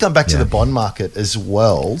 Just to come back to the bond market as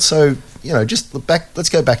well. So, let's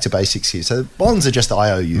go back to basics here. So bonds are just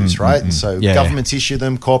IOUs, right? So governments issue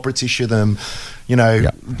them, corporates issue them.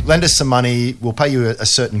 Lend us some money. We'll pay you a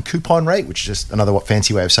certain coupon rate, which is just another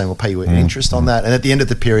fancy way of saying we'll pay you an interest on that, and at the end of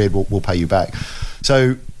the period, we'll pay you back.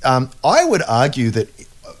 So I would argue that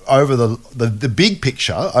over the big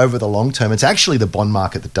picture, over the long term, it's actually the bond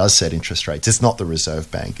market that does set interest rates. It's not the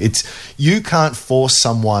Reserve Bank. You can't force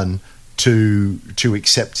someone to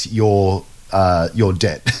accept your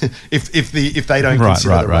debt if they don't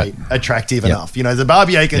consider the rate attractive enough. The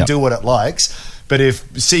RBA can do what it likes, but if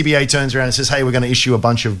CBA turns around and says, "Hey, we're going to issue a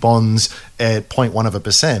bunch of bonds at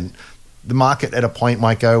 0.1%," the market at a point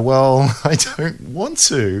might go, well, I don't want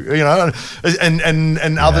to,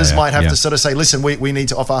 and others might have to sort of say, listen, we need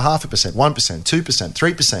to offer 0.5%, 1%, 2%,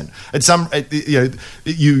 3%. At some,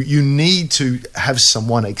 you need to have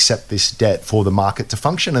someone accept this debt for the market to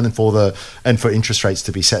function and then for interest rates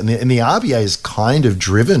to be set. And the RBA is kind of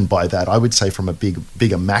driven by that, I would say, from a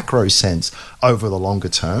bigger macro sense over the longer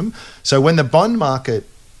term. So when the bond market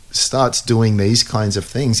starts doing these kinds of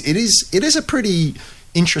things, it is a pretty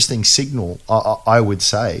interesting signal, I would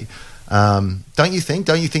say. Don't you think?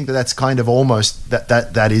 Don't you think that that's kind of almost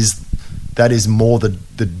that is more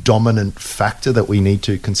the dominant factor that we need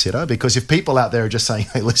to consider? Because if people out there are just saying,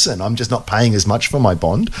 "Hey, listen, I'm just not paying as much for my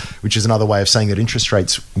bond," which is another way of saying that interest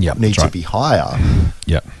rates need to be higher.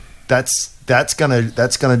 Yeah, that's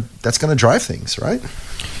gonna drive things, right?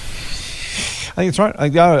 I think it's right. I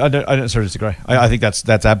don't necessarily disagree. I think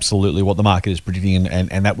that's absolutely what the market is predicting,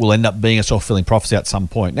 and that will end up being a self-fulfilling prophecy at some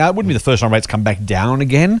point. Now, it wouldn't be the first time rates come back down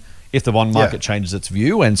again if the bond market changes its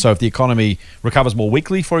view, and so if the economy recovers more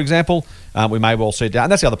weakly, for example, we may well see it down.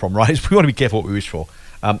 And that's the other problem, right? Is we want to be careful what we wish for.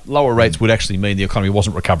 Lower rates would actually mean the economy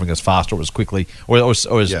wasn't recovering as fast or as quickly, or as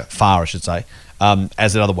far, I should say,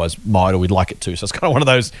 as it otherwise might, or we'd like it to. So it's kind of one of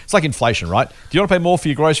those. It's like inflation, right? Do you want to pay more for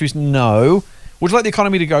your groceries? No. Would you like the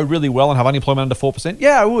economy to go really well and have unemployment under 4%?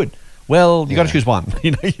 Yeah, I would. Well, you got to choose one. You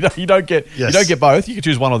don't get both. You can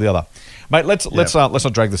choose one or the other, mate. Let's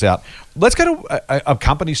not drag this out. Let's go to a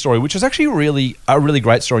company story, which is actually a really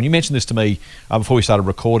great story. And you mentioned this to me before we started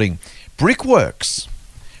recording. Brickworks,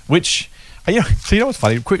 which so you know what's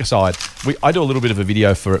funny? Quick aside, I do a little bit of a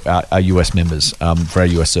video for our US members for our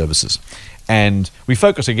US services, and we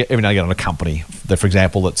focus every now and again on a company that, for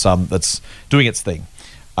example, that's doing its thing,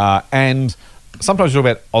 and sometimes we talk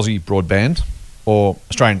about Aussie Broadband or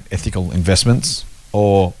Australian Ethical Investments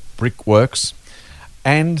or Brickworks,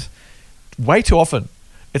 and way too often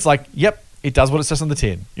it's like, yep, it does what it says on the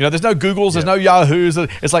tin. There's no Googles, there's no Yahoos.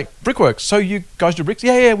 It's like, Brickworks. So you guys do bricks?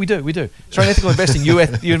 Yeah, we do. Australian Ethical Investing, you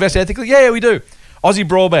invest ethically? Yeah, we do. Aussie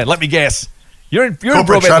Broadband, let me guess. You're in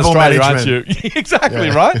broadband Australia, aren't you? Exactly,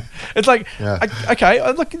 right? It's like, okay,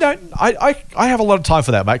 look, I have a lot of time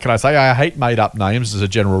for that, mate. Can I say I hate made-up names as a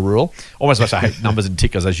general rule? Almost like I hate numbers and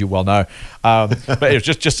tickers, as you well know. But it's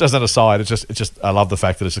just as an aside, it's just I love the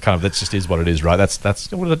fact that it's that just is what it is, right? That's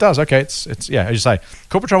what it does. Okay, it's as you say,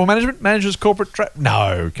 corporate travel management manages corporate travel.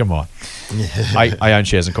 No, come on. I own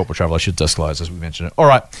shares in corporate travel. I should disclose, as we mentioned it. All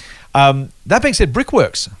right. That being said,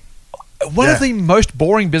 Brickworks. One of the most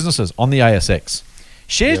boring businesses on the ASX.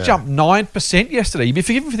 Shares jumped 9% yesterday. If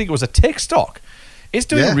you even think it was a tech stock, it's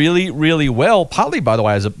doing really, really well, partly, by the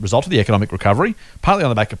way, as a result of the economic recovery, partly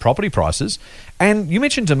on the back of property prices. And you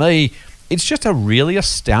mentioned to me, it's just a really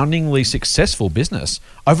astoundingly successful business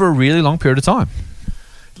over a really long period of time.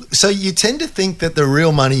 So you tend to think that the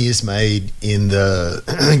real money is made in the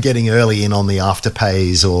getting early in on the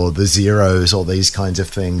afterpays or the zeros or these kinds of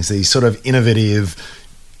things, these sort of innovative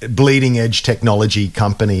bleeding edge technology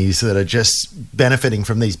companies that are just benefiting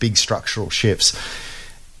from these big structural shifts.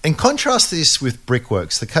 And contrast this with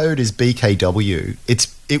Brickworks. The code is BKW.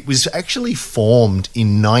 It was actually formed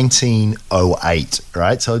in 1908,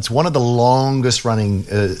 right? So it's one of the longest running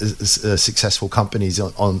successful companies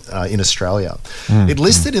in Australia. It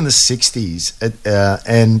listed in the 60s,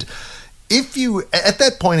 and if you at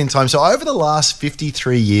that point in time, so over the last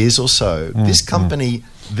 53 years or so, this company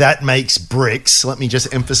that makes bricks, let me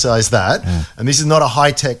just emphasize that, and this is not a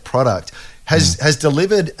high-tech product, has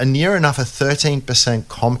delivered a near enough a 13%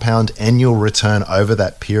 compound annual return over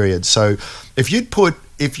that period. So if you had put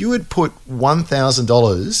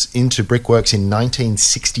 $1,000 into Brickworks in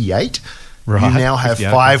 1968, you now have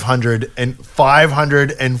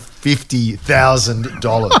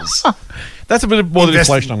 $550,000. That's a bit more than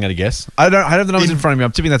inflation, I'm going to guess. I don't have the numbers in front of me.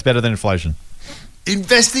 I'm tipping that's better than inflation.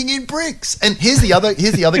 Investing in bricks. And here's the other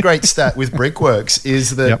great stat with Brickworks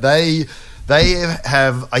is that they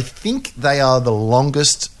have, I think they are the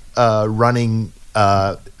longest running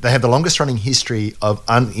they have the longest running history of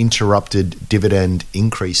uninterrupted dividend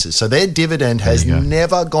increases. So their dividend has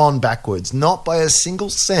never gone backwards, not by a single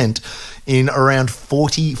cent, in around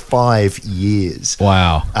 45 years.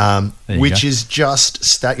 Wow. Which is just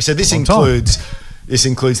staggering. So this includes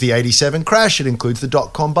the 87 crash, it includes the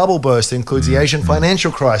dot-com bubble burst, it includes the Asian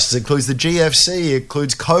financial crisis, it includes the GFC, it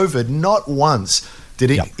includes COVID. Not once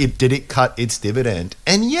did it cut its dividend.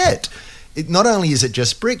 And yet, not only is it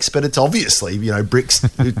just bricks, but it's obviously, bricks,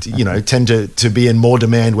 tend to be in more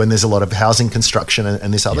demand when there's a lot of housing construction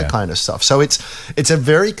and this other kind of stuff. So it's a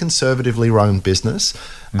very conservatively run business,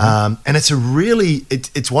 and it's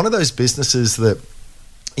one of those businesses that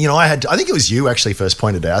I think it was you actually first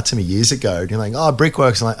pointed out to me years ago. You're like, oh,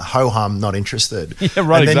 Brickworks. I'm like, ho-hum, not interested. Yeah,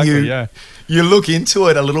 right, and then exactly, you look into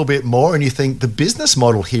it a little bit more and you think the business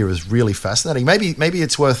model here is really fascinating. Maybe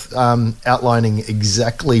it's worth outlining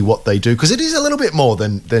exactly what they do, because it is a little bit more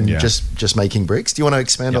than just making bricks. Do you want to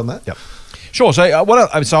expand on that? Yep. Sure. So,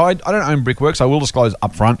 I don't own Brickworks. I will disclose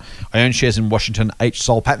up front. I own shares in Washington H.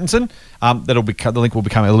 Sol Pattinson. The link will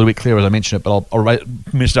become a little bit clearer as I mention it, but I'll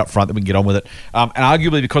mention it up front, then we can get on with it. And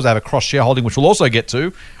arguably, because I have a cross shareholding, which we'll also get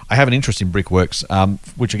to, I have an interest in Brickworks,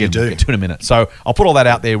 which again we'll get to in a minute. So I'll put all that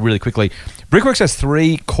out there really quickly. Brickworks has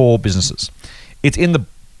 3 core businesses. It's in the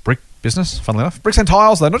brick business, funnily enough. Bricks and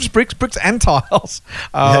tiles, though, not just bricks and tiles.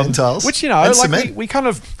 And tiles. Which, and like we kind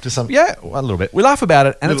of... a little bit. We laugh about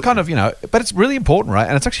it, and it's kind of, but it's really important, right?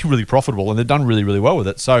 And it's actually really profitable, and they've done really, really well with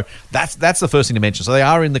it. So that's the first thing to mention. So they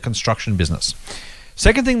are in the construction business.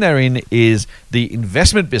 Second thing they're in is the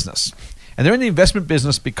investment business. And they're in the investment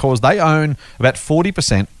business because they own about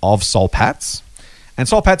 40% of Sol Pats, and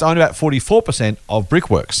Sol Pats own about 44% of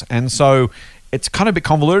Brickworks. And so it's kind of a bit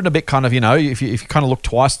convoluted, a bit kind of, if you kind of look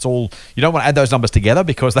twice, it's all, you don't want to add those numbers together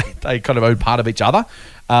because they kind of own part of each other.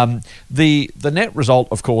 The net result,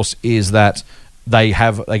 of course, is that they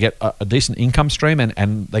get a decent income stream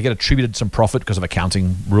and they get attributed some profit because of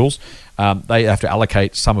accounting rules. They have to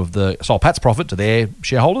allocate some of the Sol Pat's profit to their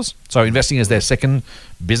shareholders. So investing is their second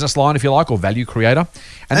business line, if you like, or value creator.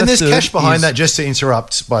 And there's cash behind that, just to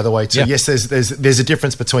interrupt, by the way, too. Yeah. Yes, there's a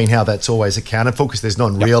difference between how that's always accounted for, because there's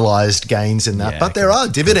non-realized gains in that. But there are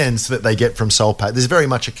dividends that they get from Sol Pat. There's very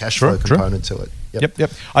much a cash flow component to it.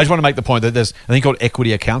 Yep. I just want to make the point that there's a thing called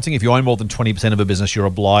equity accounting. If you own more than 20% of a business, you're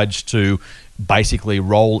obliged to basically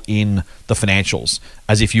roll in the financials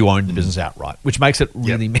as if you owned the business outright, which makes it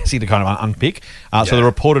really messy to kind of unpick. So the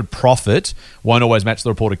reported profit won't always match the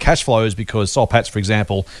reported cash flows, because Sol Pats, for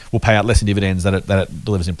example, will pay out less in dividends than it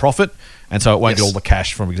delivers in profit, and so it won't get all the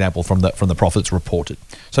cash, for example, from the profits reported.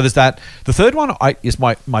 So there's that. The third one is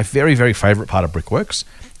my very, very favorite part of Brickworks,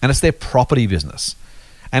 and it's their property business.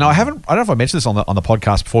 And I don't know if I mentioned this on the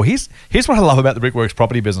podcast before. Here's what I love about the Brickworks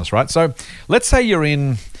property business, right? So let's say you're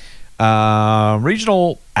in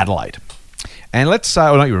regional Adelaide, and let's say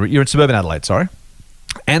you're in suburban Adelaide, sorry,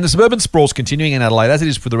 and the suburban sprawl's continuing in Adelaide as it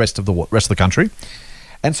is for the rest of the country.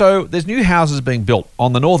 And so there's new houses being built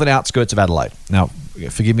on the northern outskirts of Adelaide. Now,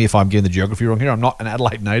 forgive me if I'm getting the geography wrong here. I'm not an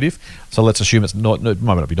Adelaide native, so let's assume it's not. It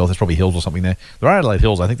might not be north. There's probably hills or something there. There are Adelaide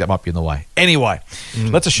hills. I think that might be in the way. Anyway,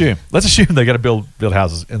 let's assume they're going to build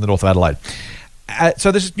houses in the north of Adelaide.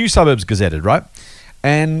 So there's new suburbs gazetted, right?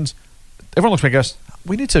 And everyone looks at me and goes,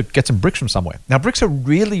 we need to get some bricks from somewhere. Now, bricks are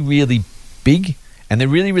really, really big, and they're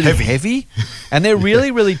really, really heavy, and they're really,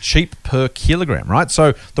 really cheap per kilogram, right?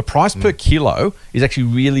 So the price per kilo is actually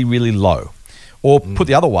really, really low. Or put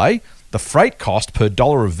the other way, the freight cost per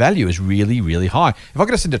dollar of value is really, really high. If I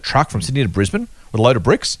could send a truck from Sydney to Brisbane with a load of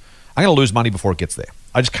bricks, I'm going to lose money before it gets there.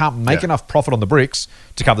 I just can't make enough profit on the bricks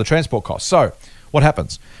to cover the transport costs. So what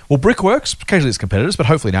happens? Well, Brickworks, occasionally it's competitors, but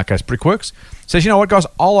hopefully in our case, Brickworks, says, you know what, guys,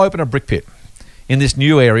 I'll open a brick pit in this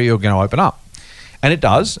new area you're going to open up. And it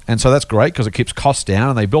does, and so that's great because it keeps costs down,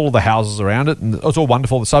 and they build all the houses around it, and it's all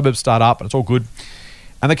wonderful. The suburbs start up, and it's all good.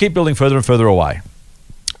 And they keep building further and further away.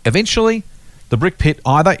 Eventually, the brick pit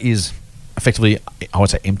either is effectively, I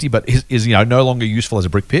won't say empty, but is no longer useful as a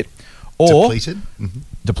brick pit, or depleted.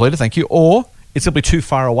 Depleted, thank you. Or it's simply too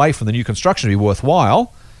far away from the new construction to be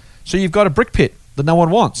worthwhile. So you've got a brick pit that no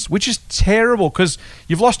one wants, which is terrible because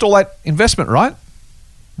you've lost all that investment, right?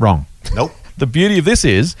 Wrong. Nope. The beauty of this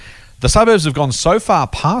is the suburbs have gone so far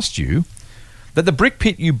past you that the brick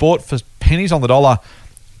pit you bought for pennies on the dollar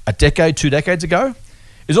a decade, 2 decades ago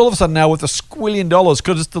is all of a sudden now worth $1 squillion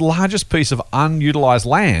because it's the largest piece of unutilized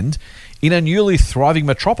land in a newly thriving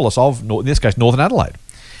metropolis of, in this case, Northern Adelaide.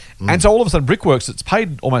 And so all of a sudden, Brickworks, it's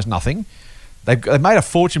paid almost nothing. They've made a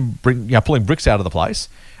fortune pulling bricks out of the place.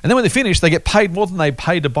 And then when they finish, they get paid more than they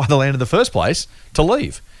paid to buy the land in the first place to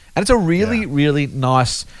leave. And it's a really, really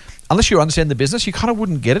nice... Unless you understand the business, you kind of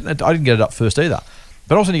wouldn't get it. And I didn't get it up first either.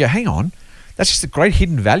 But also you go, hang on, that's just a great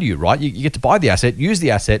hidden value, right? You get to buy the asset, use the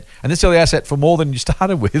asset, and then sell the asset for more than you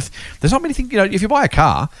started with. There's not many things, if you buy a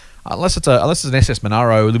car, unless it's an SS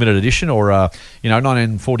Monaro limited edition or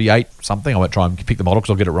 1948 something, I won't try and pick the model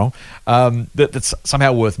because I'll get it wrong, that's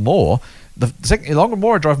somehow worth more. The longer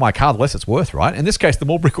more I drive my car, the less it's worth, right? In this case, the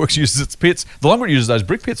more Brickworks uses its pits, the longer it uses those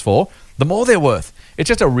brick pits for, the more they're worth. It's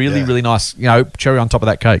just a really, really nice, cherry on top of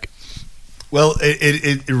that cake. Well,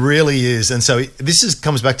 it really is. And so this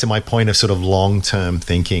comes back to my point of sort of long-term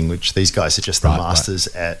thinking, which these guys are just the masters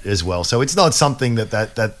at as well. So it's not something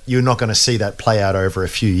that you're not going to see that play out over a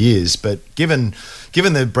few years. But given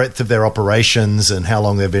given the breadth of their operations and how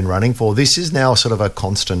long they've been running for, this is now sort of a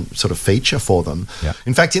constant sort of feature for them. Yeah.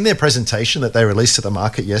 In fact, in their presentation that they released to the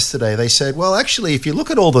market yesterday, they said, well, actually, if you look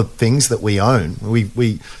at all the things that we own,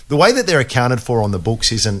 the way that they're accounted for on the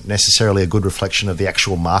books isn't necessarily a good reflection of the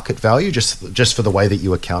actual market value, just for the way that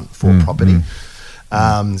you account for property.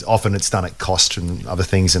 Often it's done at cost and other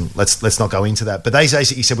things, and let's not go into that. But they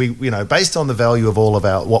basically said, based on the value of all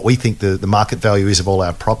of what we think the market value is of all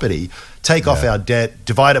our property, take off our debt,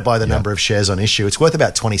 divide it by the number of shares on issue. It's worth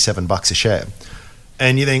about $27 a share.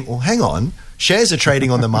 And you think, well, hang on, shares are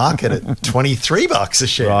trading on the market at $23 a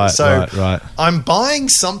share. Right. I'm buying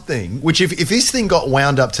something, which if this thing got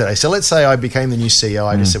wound up today, so let's say I became the new CEO,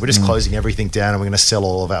 I just said, we're just closing everything down and we're going to sell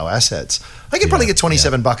all of our assets. I could probably get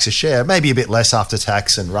 $27 a share, maybe a bit less after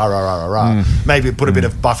tax and maybe put a bit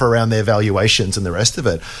of buffer around their valuations and the rest of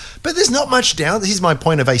it. But there's not much here's my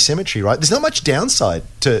point of asymmetry, right? There's not much downside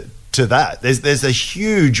to that. There's a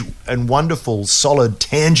huge and wonderful, solid,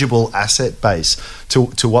 tangible asset base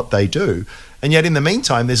to what they do. And yet in the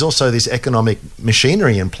meantime, there's also this economic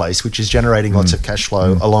machinery in place, which is generating lots of cash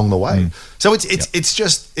flow along the way. So it's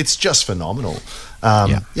just phenomenal.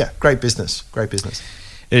 Great business.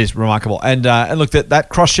 It is remarkable. And look, that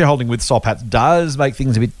cross-shareholding with Soul Patts does make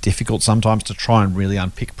things a bit difficult sometimes to try and really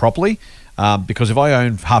unpick properly. Because if I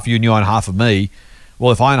own half of you and you own half of me,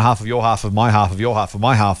 well, if I own half of your half of my half of your half of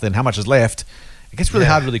my half, then how much is left? It gets really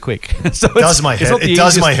hard really quick. So it does my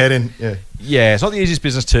head in. Yeah, it's not the easiest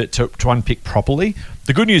business to unpick properly.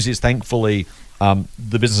 The good news is, thankfully,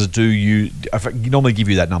 the businesses normally give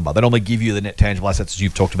you that number. They normally give you the net tangible assets, as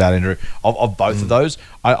you've talked about, Andrew, of both of those.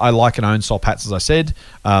 I like and own Soul Patts, as I said.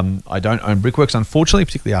 I don't own Brickworks, unfortunately,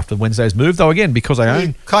 particularly after Wednesday's move. Though again, because I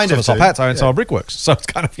own Soul Patts, I own Soul Brickworks. So it's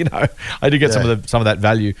kind of, I do get some of that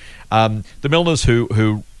value. The Milners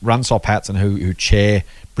who run Soul Patts and who chair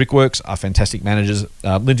Brickworks are fantastic managers.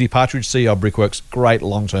 Lindsay Partridge, CEO of Brickworks, great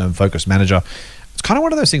long-term focused manager. It's kind of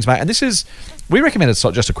one of those things, mate. And we recommended,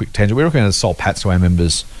 just a quick tangent, we recommended Soul Patts to our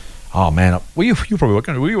members. Oh, man. Were you probably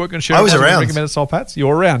working? Were you working? I was around. Recommended Soul Patts? You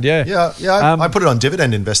were around, yeah. Yeah. I put it on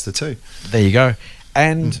Dividend Investor too. There you go.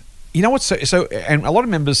 And you know what's and a lot of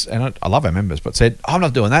members, and I love our members, but said, I'm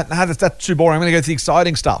not doing that. No, that's too boring. I'm going to go to the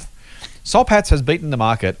exciting stuff. Soul Patts has beaten the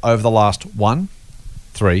market over the last 1,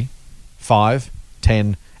 3, 5,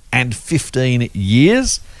 10, and 15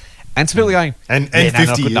 years. And some people are going, and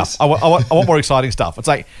 50 years. I want more exciting stuff. It's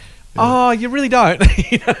like, you really don't.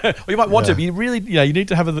 Or you might want to, but you really, you need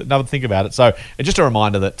to have another think about it. So it's just a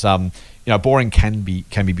reminder that, boring can be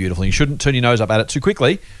beautiful. You shouldn't turn your nose up at it too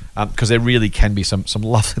quickly, because there really can be some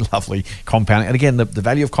lovely, lovely compounding. And again, the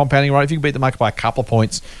value of compounding, right? If you can beat the market by a couple of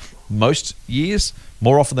points most years,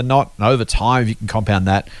 more often than not, and over time, if you can compound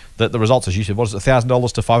that, the results, as you said, what is it,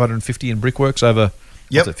 $1,000 to $550 in Brickworks over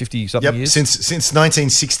 50-something years? Since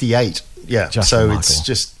 1968. Yeah. Just so remarkable. It's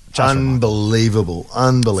just unbelievable.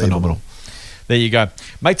 Phenomenal. There you go,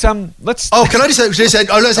 mate. Let's. Oh, can I just add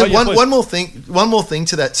one more thing? Please. One more thing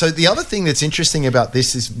to that. So the other thing that's interesting about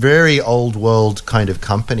this is very old world kind of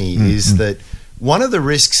company is that one of the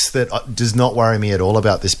risks that does not worry me at all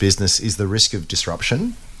about this business is the risk of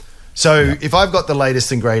disruption. So if I've got the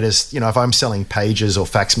latest and greatest, if I'm selling pages or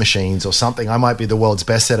fax machines or something, I might be the world's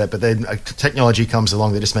best at it, but then technology comes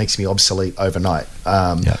along that just makes me obsolete overnight,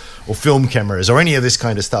 or film cameras or any of this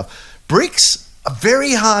kind of stuff. Bricks are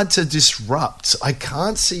very hard to disrupt. I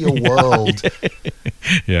can't see a world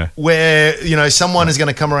where someone is going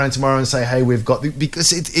to come around tomorrow and say, "Hey, we've got,"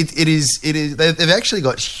 because it is they've actually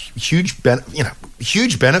got huge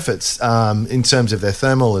benefits in terms of their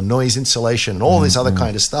thermal and noise insulation and all this other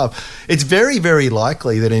kind of stuff. It's very, very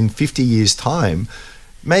likely that in 50 years' time,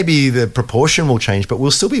 maybe the proportion will change, but we'll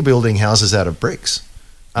still be building houses out of bricks.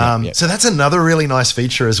 So that's another really nice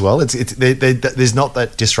feature as well. There's not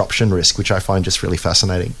that disruption risk, which I find just really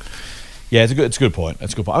fascinating. Yeah, it's a good point.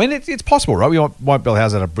 I mean, it's possible, right? We might build a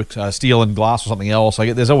house out of brick, steel and glass or something else.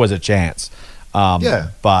 Like, there's always a chance.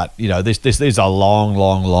 But this is a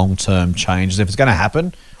long term change. And if it's going to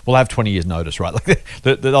happen, we'll have 20 years notice, right? Like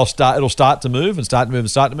it'll start to move and start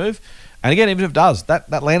to move. And again, even if it does, that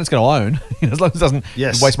land it's going to own, as long as it doesn't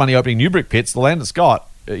waste money opening new brick pits, the land it's got,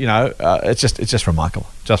 it's just remarkable.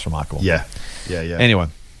 Just remarkable. Yeah. Anyway,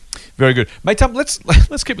 very good, mate.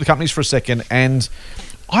 Let's keep the companies for a second. And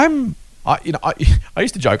I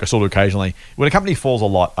used to joke, I sort of occasionally, when a company falls a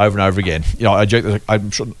lot over and over again, I joke that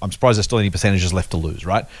I'm surprised there's still any percentages left to lose,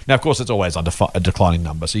 right? Now, of course, it's always on a declining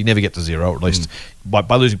number, so you never get to zero, or at least by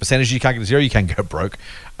losing percentages, you can't get to zero, you can go broke.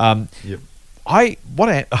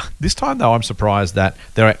 This time, though, I'm surprised that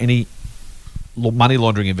there are any money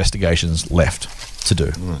laundering investigations left to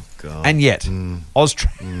do. Oh, God. And yet,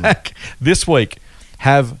 AUSTRAC this week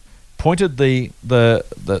have pointed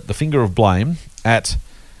the finger of blame at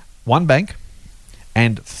one bank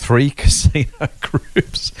and 3 casino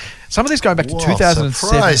groups. Some of these going back to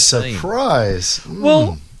 2017. Surprise.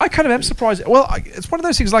 Well, I kind of am surprised. Well, it's one of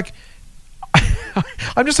those things like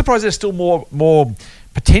I'm just surprised there's still more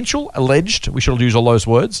potential alleged. We should use all those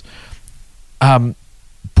words.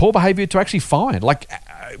 Poor behaviour to actually find. Like,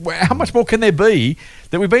 how much more can there be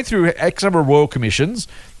that we've been through X number of royal commissions,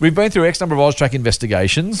 we've been through X number of AUSTRAC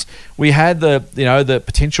investigations, we had the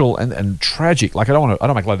potential and tragic, like I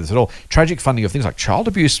don't make light of this at all, tragic funding of things like child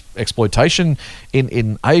abuse exploitation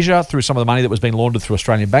in Asia through some of the money that was being laundered through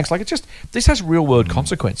Australian banks. Like, this has real world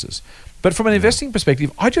consequences. But from an investing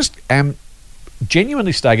perspective, I just am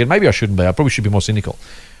genuinely staggered. Maybe I shouldn't be. I probably should be more cynical.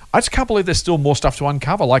 I just can't believe there's still more stuff to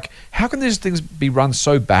uncover. Like, how can these things be run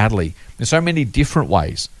so badly in so many different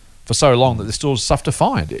ways for so long that there's still stuff to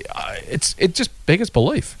find? It just beggars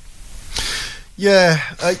belief. Yeah,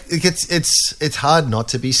 it's hard not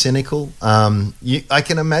to be cynical. I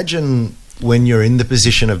can imagine when you're in the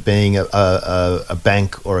position of being a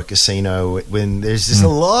bank or a casino, when there's just a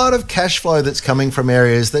lot of cash flow that's coming from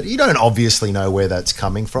areas that you don't obviously know where that's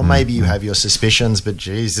coming from. Maybe you have your suspicions, but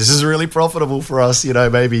geez, this is really profitable for us.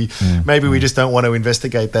 Maybe we just don't want to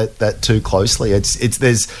investigate that too closely.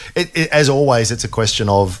 As always, it's a question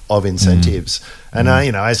of incentives. And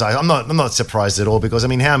I'm not surprised at all, because I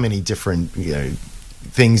mean, how many different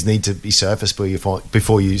things need to be surfaced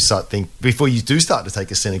before you do start to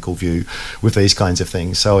take a cynical view with these kinds of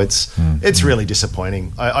things. So it's really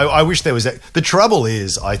disappointing. I wish there was that. The trouble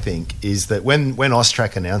is, I think, is that when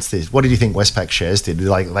AUSTRAC announced this, what did you think Westpac shares did?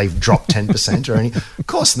 Like, they've dropped 10% or anything? Of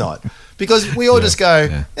course not. Because we all just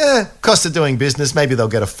go, cost of doing business, maybe they'll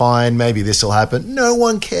get a fine, maybe this will happen. No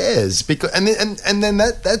one cares. And then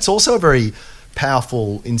that's also a very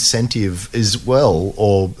powerful incentive as well,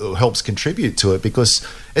 or helps contribute to it, because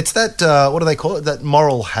it's that what do they call it, that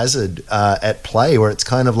moral hazard at play, where it's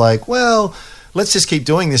kind of like, well, let's just keep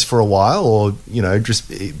doing this for a while, or just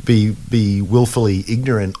be willfully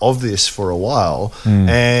ignorant of this for a while,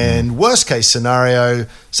 and worst case scenario,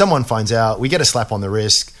 someone finds out, we get a slap on the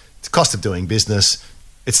wrist, it's the cost of doing business,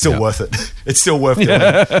 it's still worth it. It's still worth doing.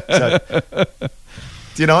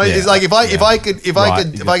 So, it's like if I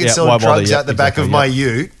could sell drugs out the back of my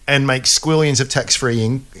ute and make squillions of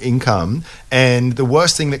tax-free income, and the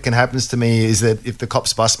worst thing that can happen to me is that if the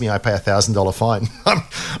cops bust me, I pay $1,000 fine. I'm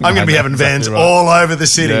going to be having vans all over the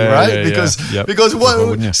city, right? Because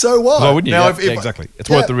what? So what? Why wouldn't you? Now, exactly. It's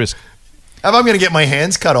worth the risk. If I'm going to get my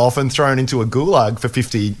hands cut off and thrown into a gulag for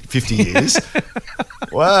 50 years,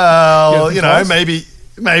 well,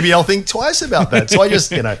 maybe I'll think twice about that. So I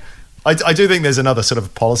just, I do think there's another sort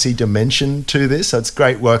of policy dimension to this. So it's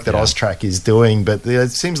great work that AUSTRAC is doing, but it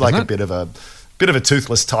seems like a bit of a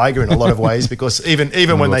toothless tiger in a lot of ways, because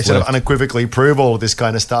even when they sort of unequivocally prove all of this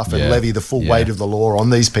kind of stuff and levy the full weight of the law on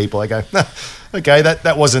these people, I go, okay,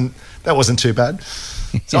 that wasn't too bad.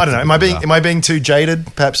 So I don't know. Am I being too jaded?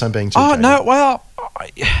 Perhaps I'm being too jaded. No. Well,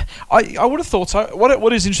 I would have thought so.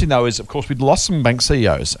 What is interesting though is, of course, we'd lost some bank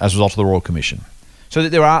CEOs as a result of the Royal Commission. So that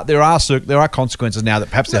there are consequences now that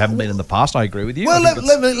perhaps there haven't been in the past. I agree with you. Well,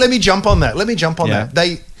 let me jump on that.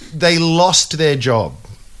 that. They lost their job.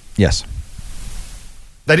 Yes.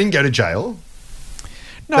 They didn't go to jail.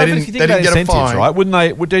 No, but if you think about incentives, right? Wouldn't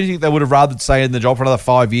they? Do you think they would have rather stay in the job for another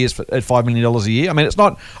 5 years at $5 million a year? I mean, it's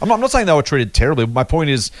not. I'm not saying they were treated terribly. My point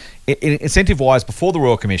is, incentive-wise, before the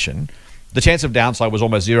Royal Commission, the chance of downside was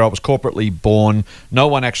almost zero. It was corporately born. No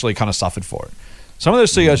one actually kind of suffered for it. Some of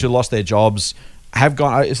those CEOs who lost their jobs have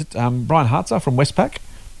gone. Is it Brian Hartzer from Westpac?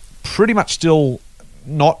 Pretty much still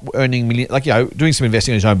not earning doing some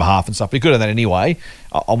investing on his own behalf and stuff. But he could have that anyway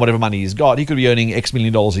on whatever money he's got. He could be earning X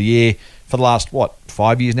million dollars a year for the last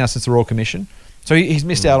 5 years now since the Royal Commission. So he's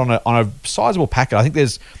missed out on a sizable packet. I think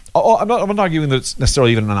there's. I'm not arguing that it's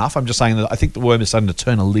necessarily even enough. I'm just saying that I think the worm is starting to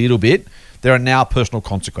turn a little bit. There are now personal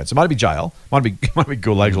consequences. It might be jail. It might be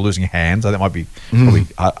gulags or losing hands. That might be probably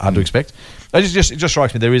hard to expect. It just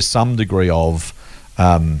strikes me there is some degree of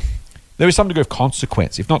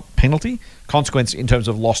consequence, if not penalty, consequence in terms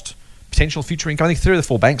of lost potential future income. I think 3 of the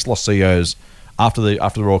 4 banks lost CEOs after the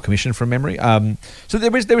Royal Commission, from memory. So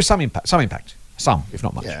there is some impact. Some, if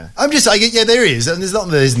not much. Yeah, there is, and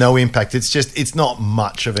there's no impact. It's just it's not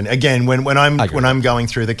much of an. Again, when I'm going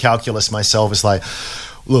through the calculus myself, it's like,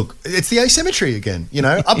 look, it's the asymmetry again.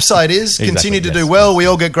 Upside is continue to do well. We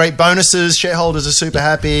all get great bonuses. Shareholders are super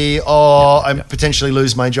happy. I potentially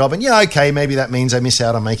lose my job, and okay, maybe that means I miss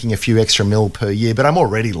out on making a few extra mil per year. But I'm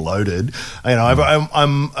already loaded. I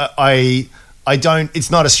don't. It's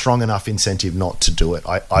not a strong enough incentive not to do it.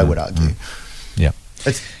 I would argue. Yeah.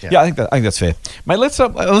 Yeah, I think that's fair, mate.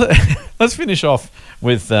 Let's finish off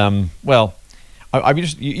with you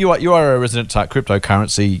are a resident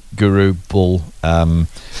cryptocurrency guru, bull. I'm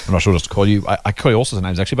not sure what to call you. I call you all sorts of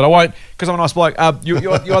names actually, but I won't because I'm a nice bloke.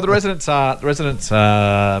 You are the resident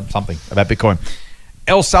something about Bitcoin.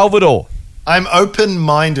 El Salvador. I'm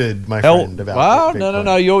open-minded, my friend. About Bitcoin.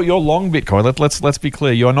 No. You're long Bitcoin. Let's be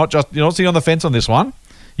clear. You're not sitting on the fence on this one.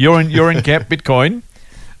 You're in camp Bitcoin.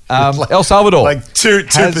 El Salvador, like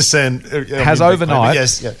 2%, has overnight.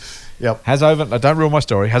 Yes, yeah. Yep. Don't ruin my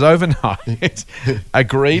story. Has overnight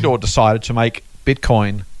agreed or decided to make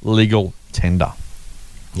Bitcoin legal tender.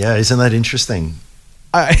 Yeah, isn't that interesting?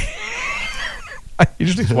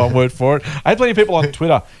 Interesting is one word for it. I had plenty of people on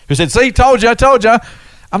Twitter who said, "See, told you."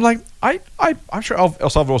 I'm like, I'm sure El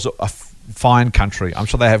Salvador's a fine country. I'm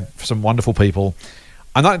sure they have some wonderful people.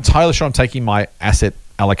 I'm not entirely sure I'm taking my asset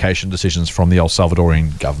allocation decisions from the El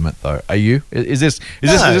Salvadorian government, though. Are you? Has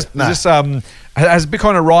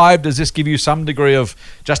Bitcoin arrived? Does this give you some degree of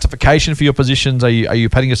justification for your positions? Are you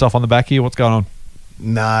patting yourself on the back here? What's going on?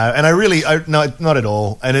 No, and no, not at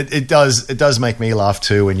all. And it does make me laugh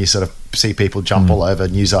too when you sort of see people jump all over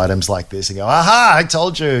news items like this and go, "Aha! I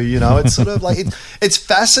told you." It's sort of like it's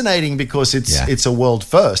fascinating because it's a world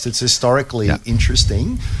first. It's historically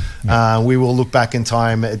interesting. We will look back in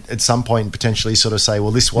time at some point and potentially sort of say,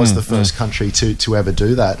 "Well, this was the first country to ever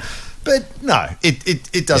do that." But no,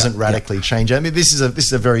 it doesn't radically change. I mean, this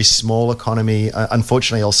is a very small economy.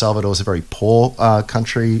 Unfortunately, El Salvador is a very poor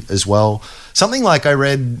country as well. Something like I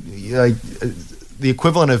read, the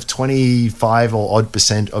equivalent of 25 or odd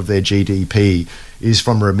 % of their GDP is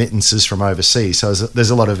from remittances from overseas. So there's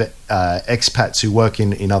a lot of expats who work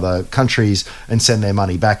in other countries and send their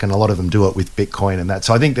money back, and a lot of them do it with Bitcoin and that.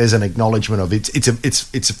 So I think there's an acknowledgement of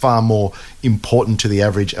it's far more important to the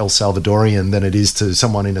average El Salvadorian than it is to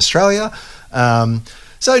someone in Australia.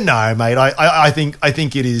 So no, mate, I think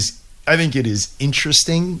it is. I think it is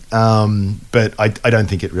interesting, but I don't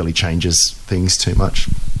think it really changes things too much.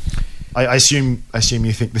 I assume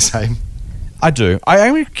you think the same. I do. I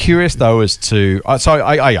am curious though as to. So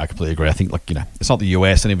I completely agree. I think it's not the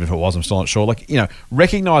US, and even if it was, I'm still not sure.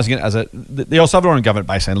 Recognizing it as the El Salvadoran government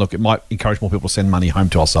basically saying, look, it might encourage more people to send money home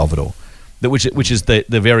to El Salvador, which is the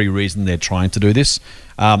very reason they're trying to do this.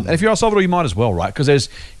 And if you're El Salvador, you might as well, right? Because there's.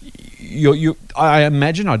 I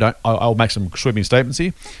imagine I'll make some sweeping statements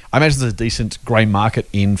here. I imagine there's a decent grey market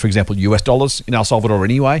in, for example, US dollars in El Salvador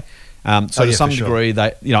anyway. To some degree,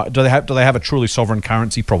 they do they have a truly sovereign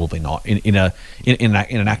currency? Probably not in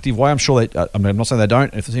an active way. I'm sure I'm not saying they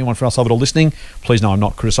don't. If there's anyone from El Salvador listening, please know I'm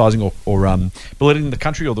not criticising or belittling the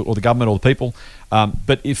country or the government or the people.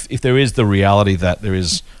 But if there is the reality that there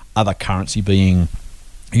is other currency being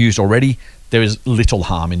used already, there is little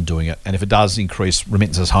harm in doing it. And if it does increase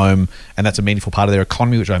remittances home, and that's a meaningful part of their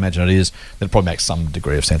economy, which I imagine it is, then it probably makes some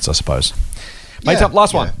degree of sense, I suppose. Mate,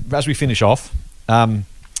 last one as we finish off.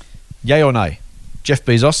 Yay or nay? Jeff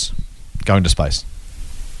Bezos going to space.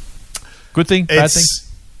 Good thing? Bad thing?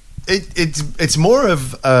 It's more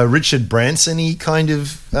of a Richard Branson-y kind of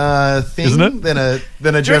thing, isn't it? than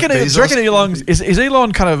a Jeff Bezos. Do you reckon is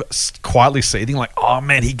Elon kind of quietly seething like, oh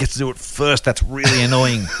man, he gets to do it first? That's really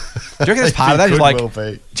annoying. Do you reckon there's part of that? He's like,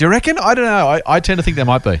 do you reckon? I don't know. I tend to think there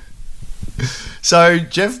might be. So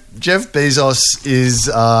Jeff Bezos is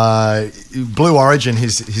Blue Origin,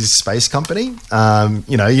 his space company.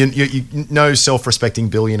 No self-respecting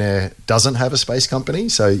billionaire doesn't have a space company,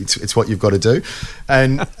 so it's what you've got to do.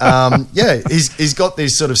 And he's got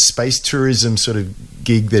this sort of space tourism sort of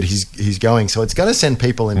gig that he's going. So it's going to send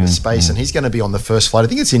people into space, and he's going to be on the first flight. I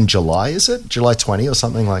think it's in July. Is it July 20 or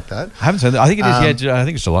something like that? I haven't said that. I think it is. I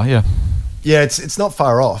think it's July. Yeah. Yeah, it's not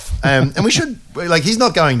far off. And we should, he's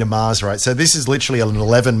not going to Mars, right? So this is literally an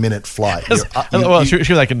 11-minute flight.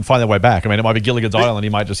 Sure they can find their way back. I mean, it might be Gilligan's Island. He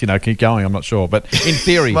might just, keep going. I'm not sure. But in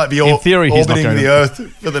theory, might be he's not going orbiting the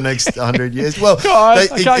Earth for the next 100 years. Well,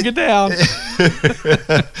 guys, I can't get down.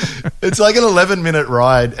 It's like an 11-minute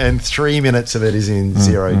ride, and 3 minutes of it is in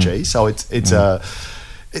zero G. So it's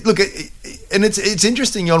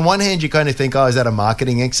interesting. On one hand, you kind of think, is that a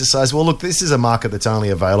marketing exercise? Well, look, this is a market that's only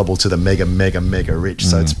available to the mega, mega, mega rich,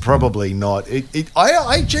 so it's probably not.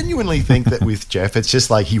 I genuinely think that with Jeff, it's just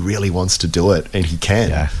like he really wants to do it, and he can.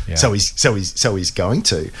 Yeah. So he's going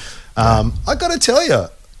to. I got to tell you,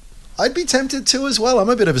 I'd be tempted to as well. I'm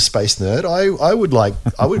a bit of a space nerd. I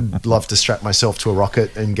would love to strap myself to a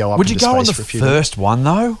rocket and go up. Would you into go on space the for a few first one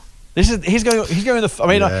though? He's going.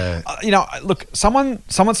 Look,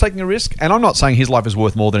 someone's taking a risk, and I'm not saying his life is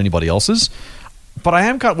worth more than anybody else's. But I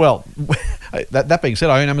am that being said,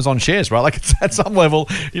 I own Amazon shares, right? Like it's, at some level,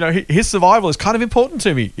 his survival is kind of important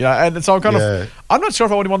to me, and so I'm not sure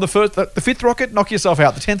if I want him on the fifth rocket, knock yourself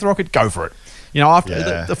out. The 10th rocket, go for it.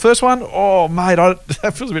 After the first one, oh mate,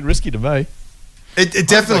 that feels a bit risky to me. It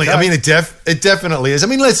definitely. I mean, it definitely is. I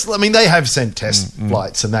mean, they have sent test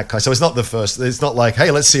flights and that kind. So it's not the first. It's not like,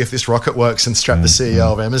 hey, let's see if this rocket works and strap the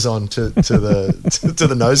CEO of Amazon to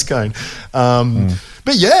the nose cone.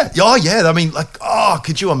 But I mean,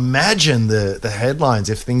 could you imagine the headlines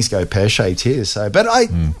if things go pear-shaped here? So, but I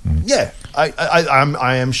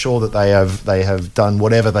am sure that they have done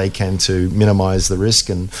whatever they can to minimise the risk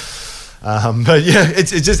and. But yeah,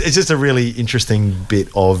 it's just a really interesting bit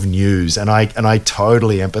of news, and I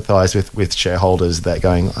totally empathise with shareholders that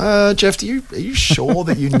going, Jeff, are you sure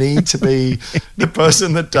that you need to be the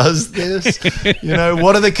person that does this?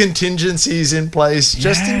 What are the contingencies in place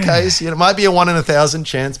just in case? It might be a 1 in 1,000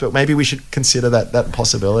 chance, but maybe we should consider that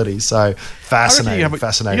possibility. So fascinating. You have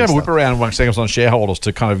a whip around amongst Amazon shareholders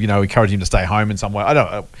to kind of encourage him to stay home in some way.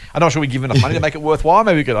 I'm not sure we give enough money to make it worthwhile.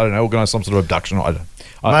 Maybe we could organise some sort of abduction.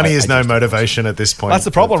 Money is no motivation at this point. That's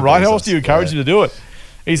the problem, right? How else do you encourage him to do it?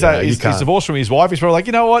 He's divorced from his wife. He's probably like,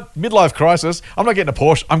 you know what? Midlife crisis. I'm not getting a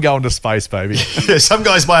Porsche. I'm going to space, baby. Yeah, some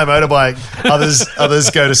guys buy a motorbike.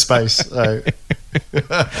 Others go to space. So.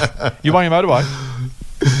 You buying a motorbike?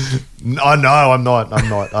 No, I'm not.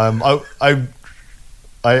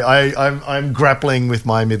 I'm grappling with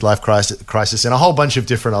my midlife crisis in a whole bunch of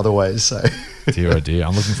different other ways. So. Dear, oh dear.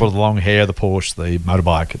 I'm looking for the long hair, the Porsche, the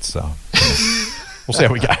motorbike. It's we'll see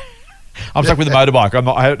how we go. I'm stuck with the motorbike. I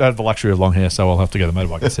don't have the luxury of long hair, so I'll have to go to the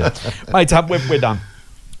motorbike instead. Mate, we're done.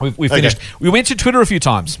 We've finished. Okay. We went to Twitter a few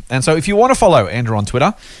times, and so if you want to follow Andrew on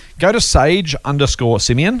Twitter, go to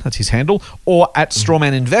Sage_Simeon, that's his handle, or at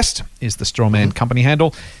Strawman Invest is the Strawman company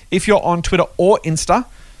handle. If you're on Twitter or Insta,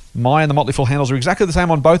 my and the Motley Fool handles are exactly the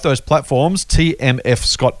same on both those platforms, TMF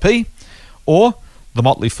Scott P or the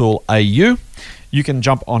Motley Fool AU. You can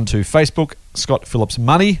jump onto Facebook, Scott Phillips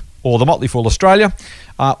Money, or the Motley Fool Australia,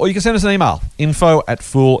 or you can send us an email,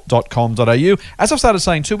 info@fool.com.au. As I've started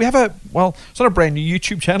saying too, we have it's not a brand new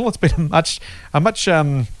YouTube channel. It's been a much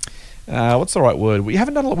what's the right word? We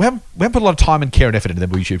haven't put a lot of time and care and effort into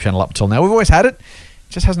the YouTube channel up until now. We've always had it.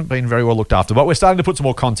 Just hasn't been very well looked after, but we're starting to put some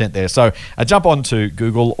more content there. So jump on to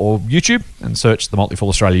Google or YouTube and search the Motley Fool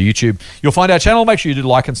Australia YouTube. You'll find our channel. Make sure you do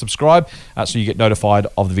like and subscribe so you get notified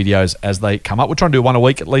of the videos as they come up. We're trying to do one a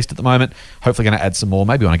week at least at the moment. Hopefully going to add some more.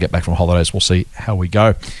 Maybe when I get back from holidays, we'll see how we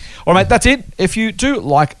go. All right, mate, that's it. If you do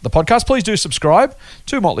like the podcast, please do subscribe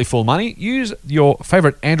to Motley Fool Money. Use your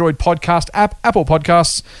favourite Android podcast app, Apple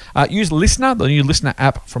Podcasts. Use Listener, the new Listener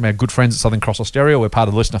app from our good friends at Southern Cross Austereo. We're part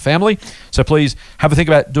of the Listener family. So please have a think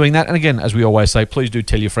about doing that. And again, as we always say, please do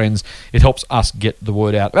tell your friends. It helps us get the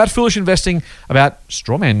word out about foolish investing, about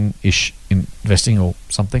strawman-ish investing or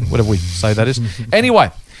something, whatever we say that is.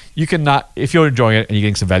 Anyway, you can, if you're enjoying it and you're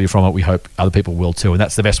getting some value from it, we hope other people will too. And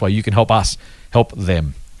that's the best way you can help us help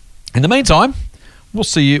them. In the meantime, we'll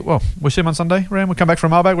see you. Well, we'll see you on Sunday, Ram. We'll come back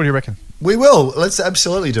from Mailbag. What do you reckon? We will. Let's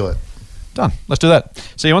absolutely do it. Done. Let's do that.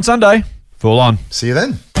 See you on Sunday. Fool on. See you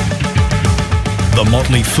then. The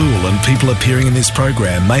Motley Fool and people appearing in this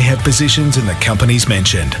program may have positions in the companies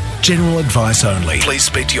mentioned. General advice only. Please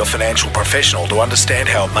speak to your financial professional to understand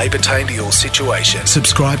how it may pertain to your situation.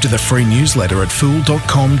 Subscribe to the free newsletter at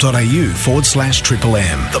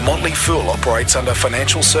fool.com.au/MMM. The Motley Fool operates under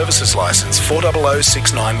Financial Services Licence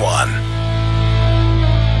 400691.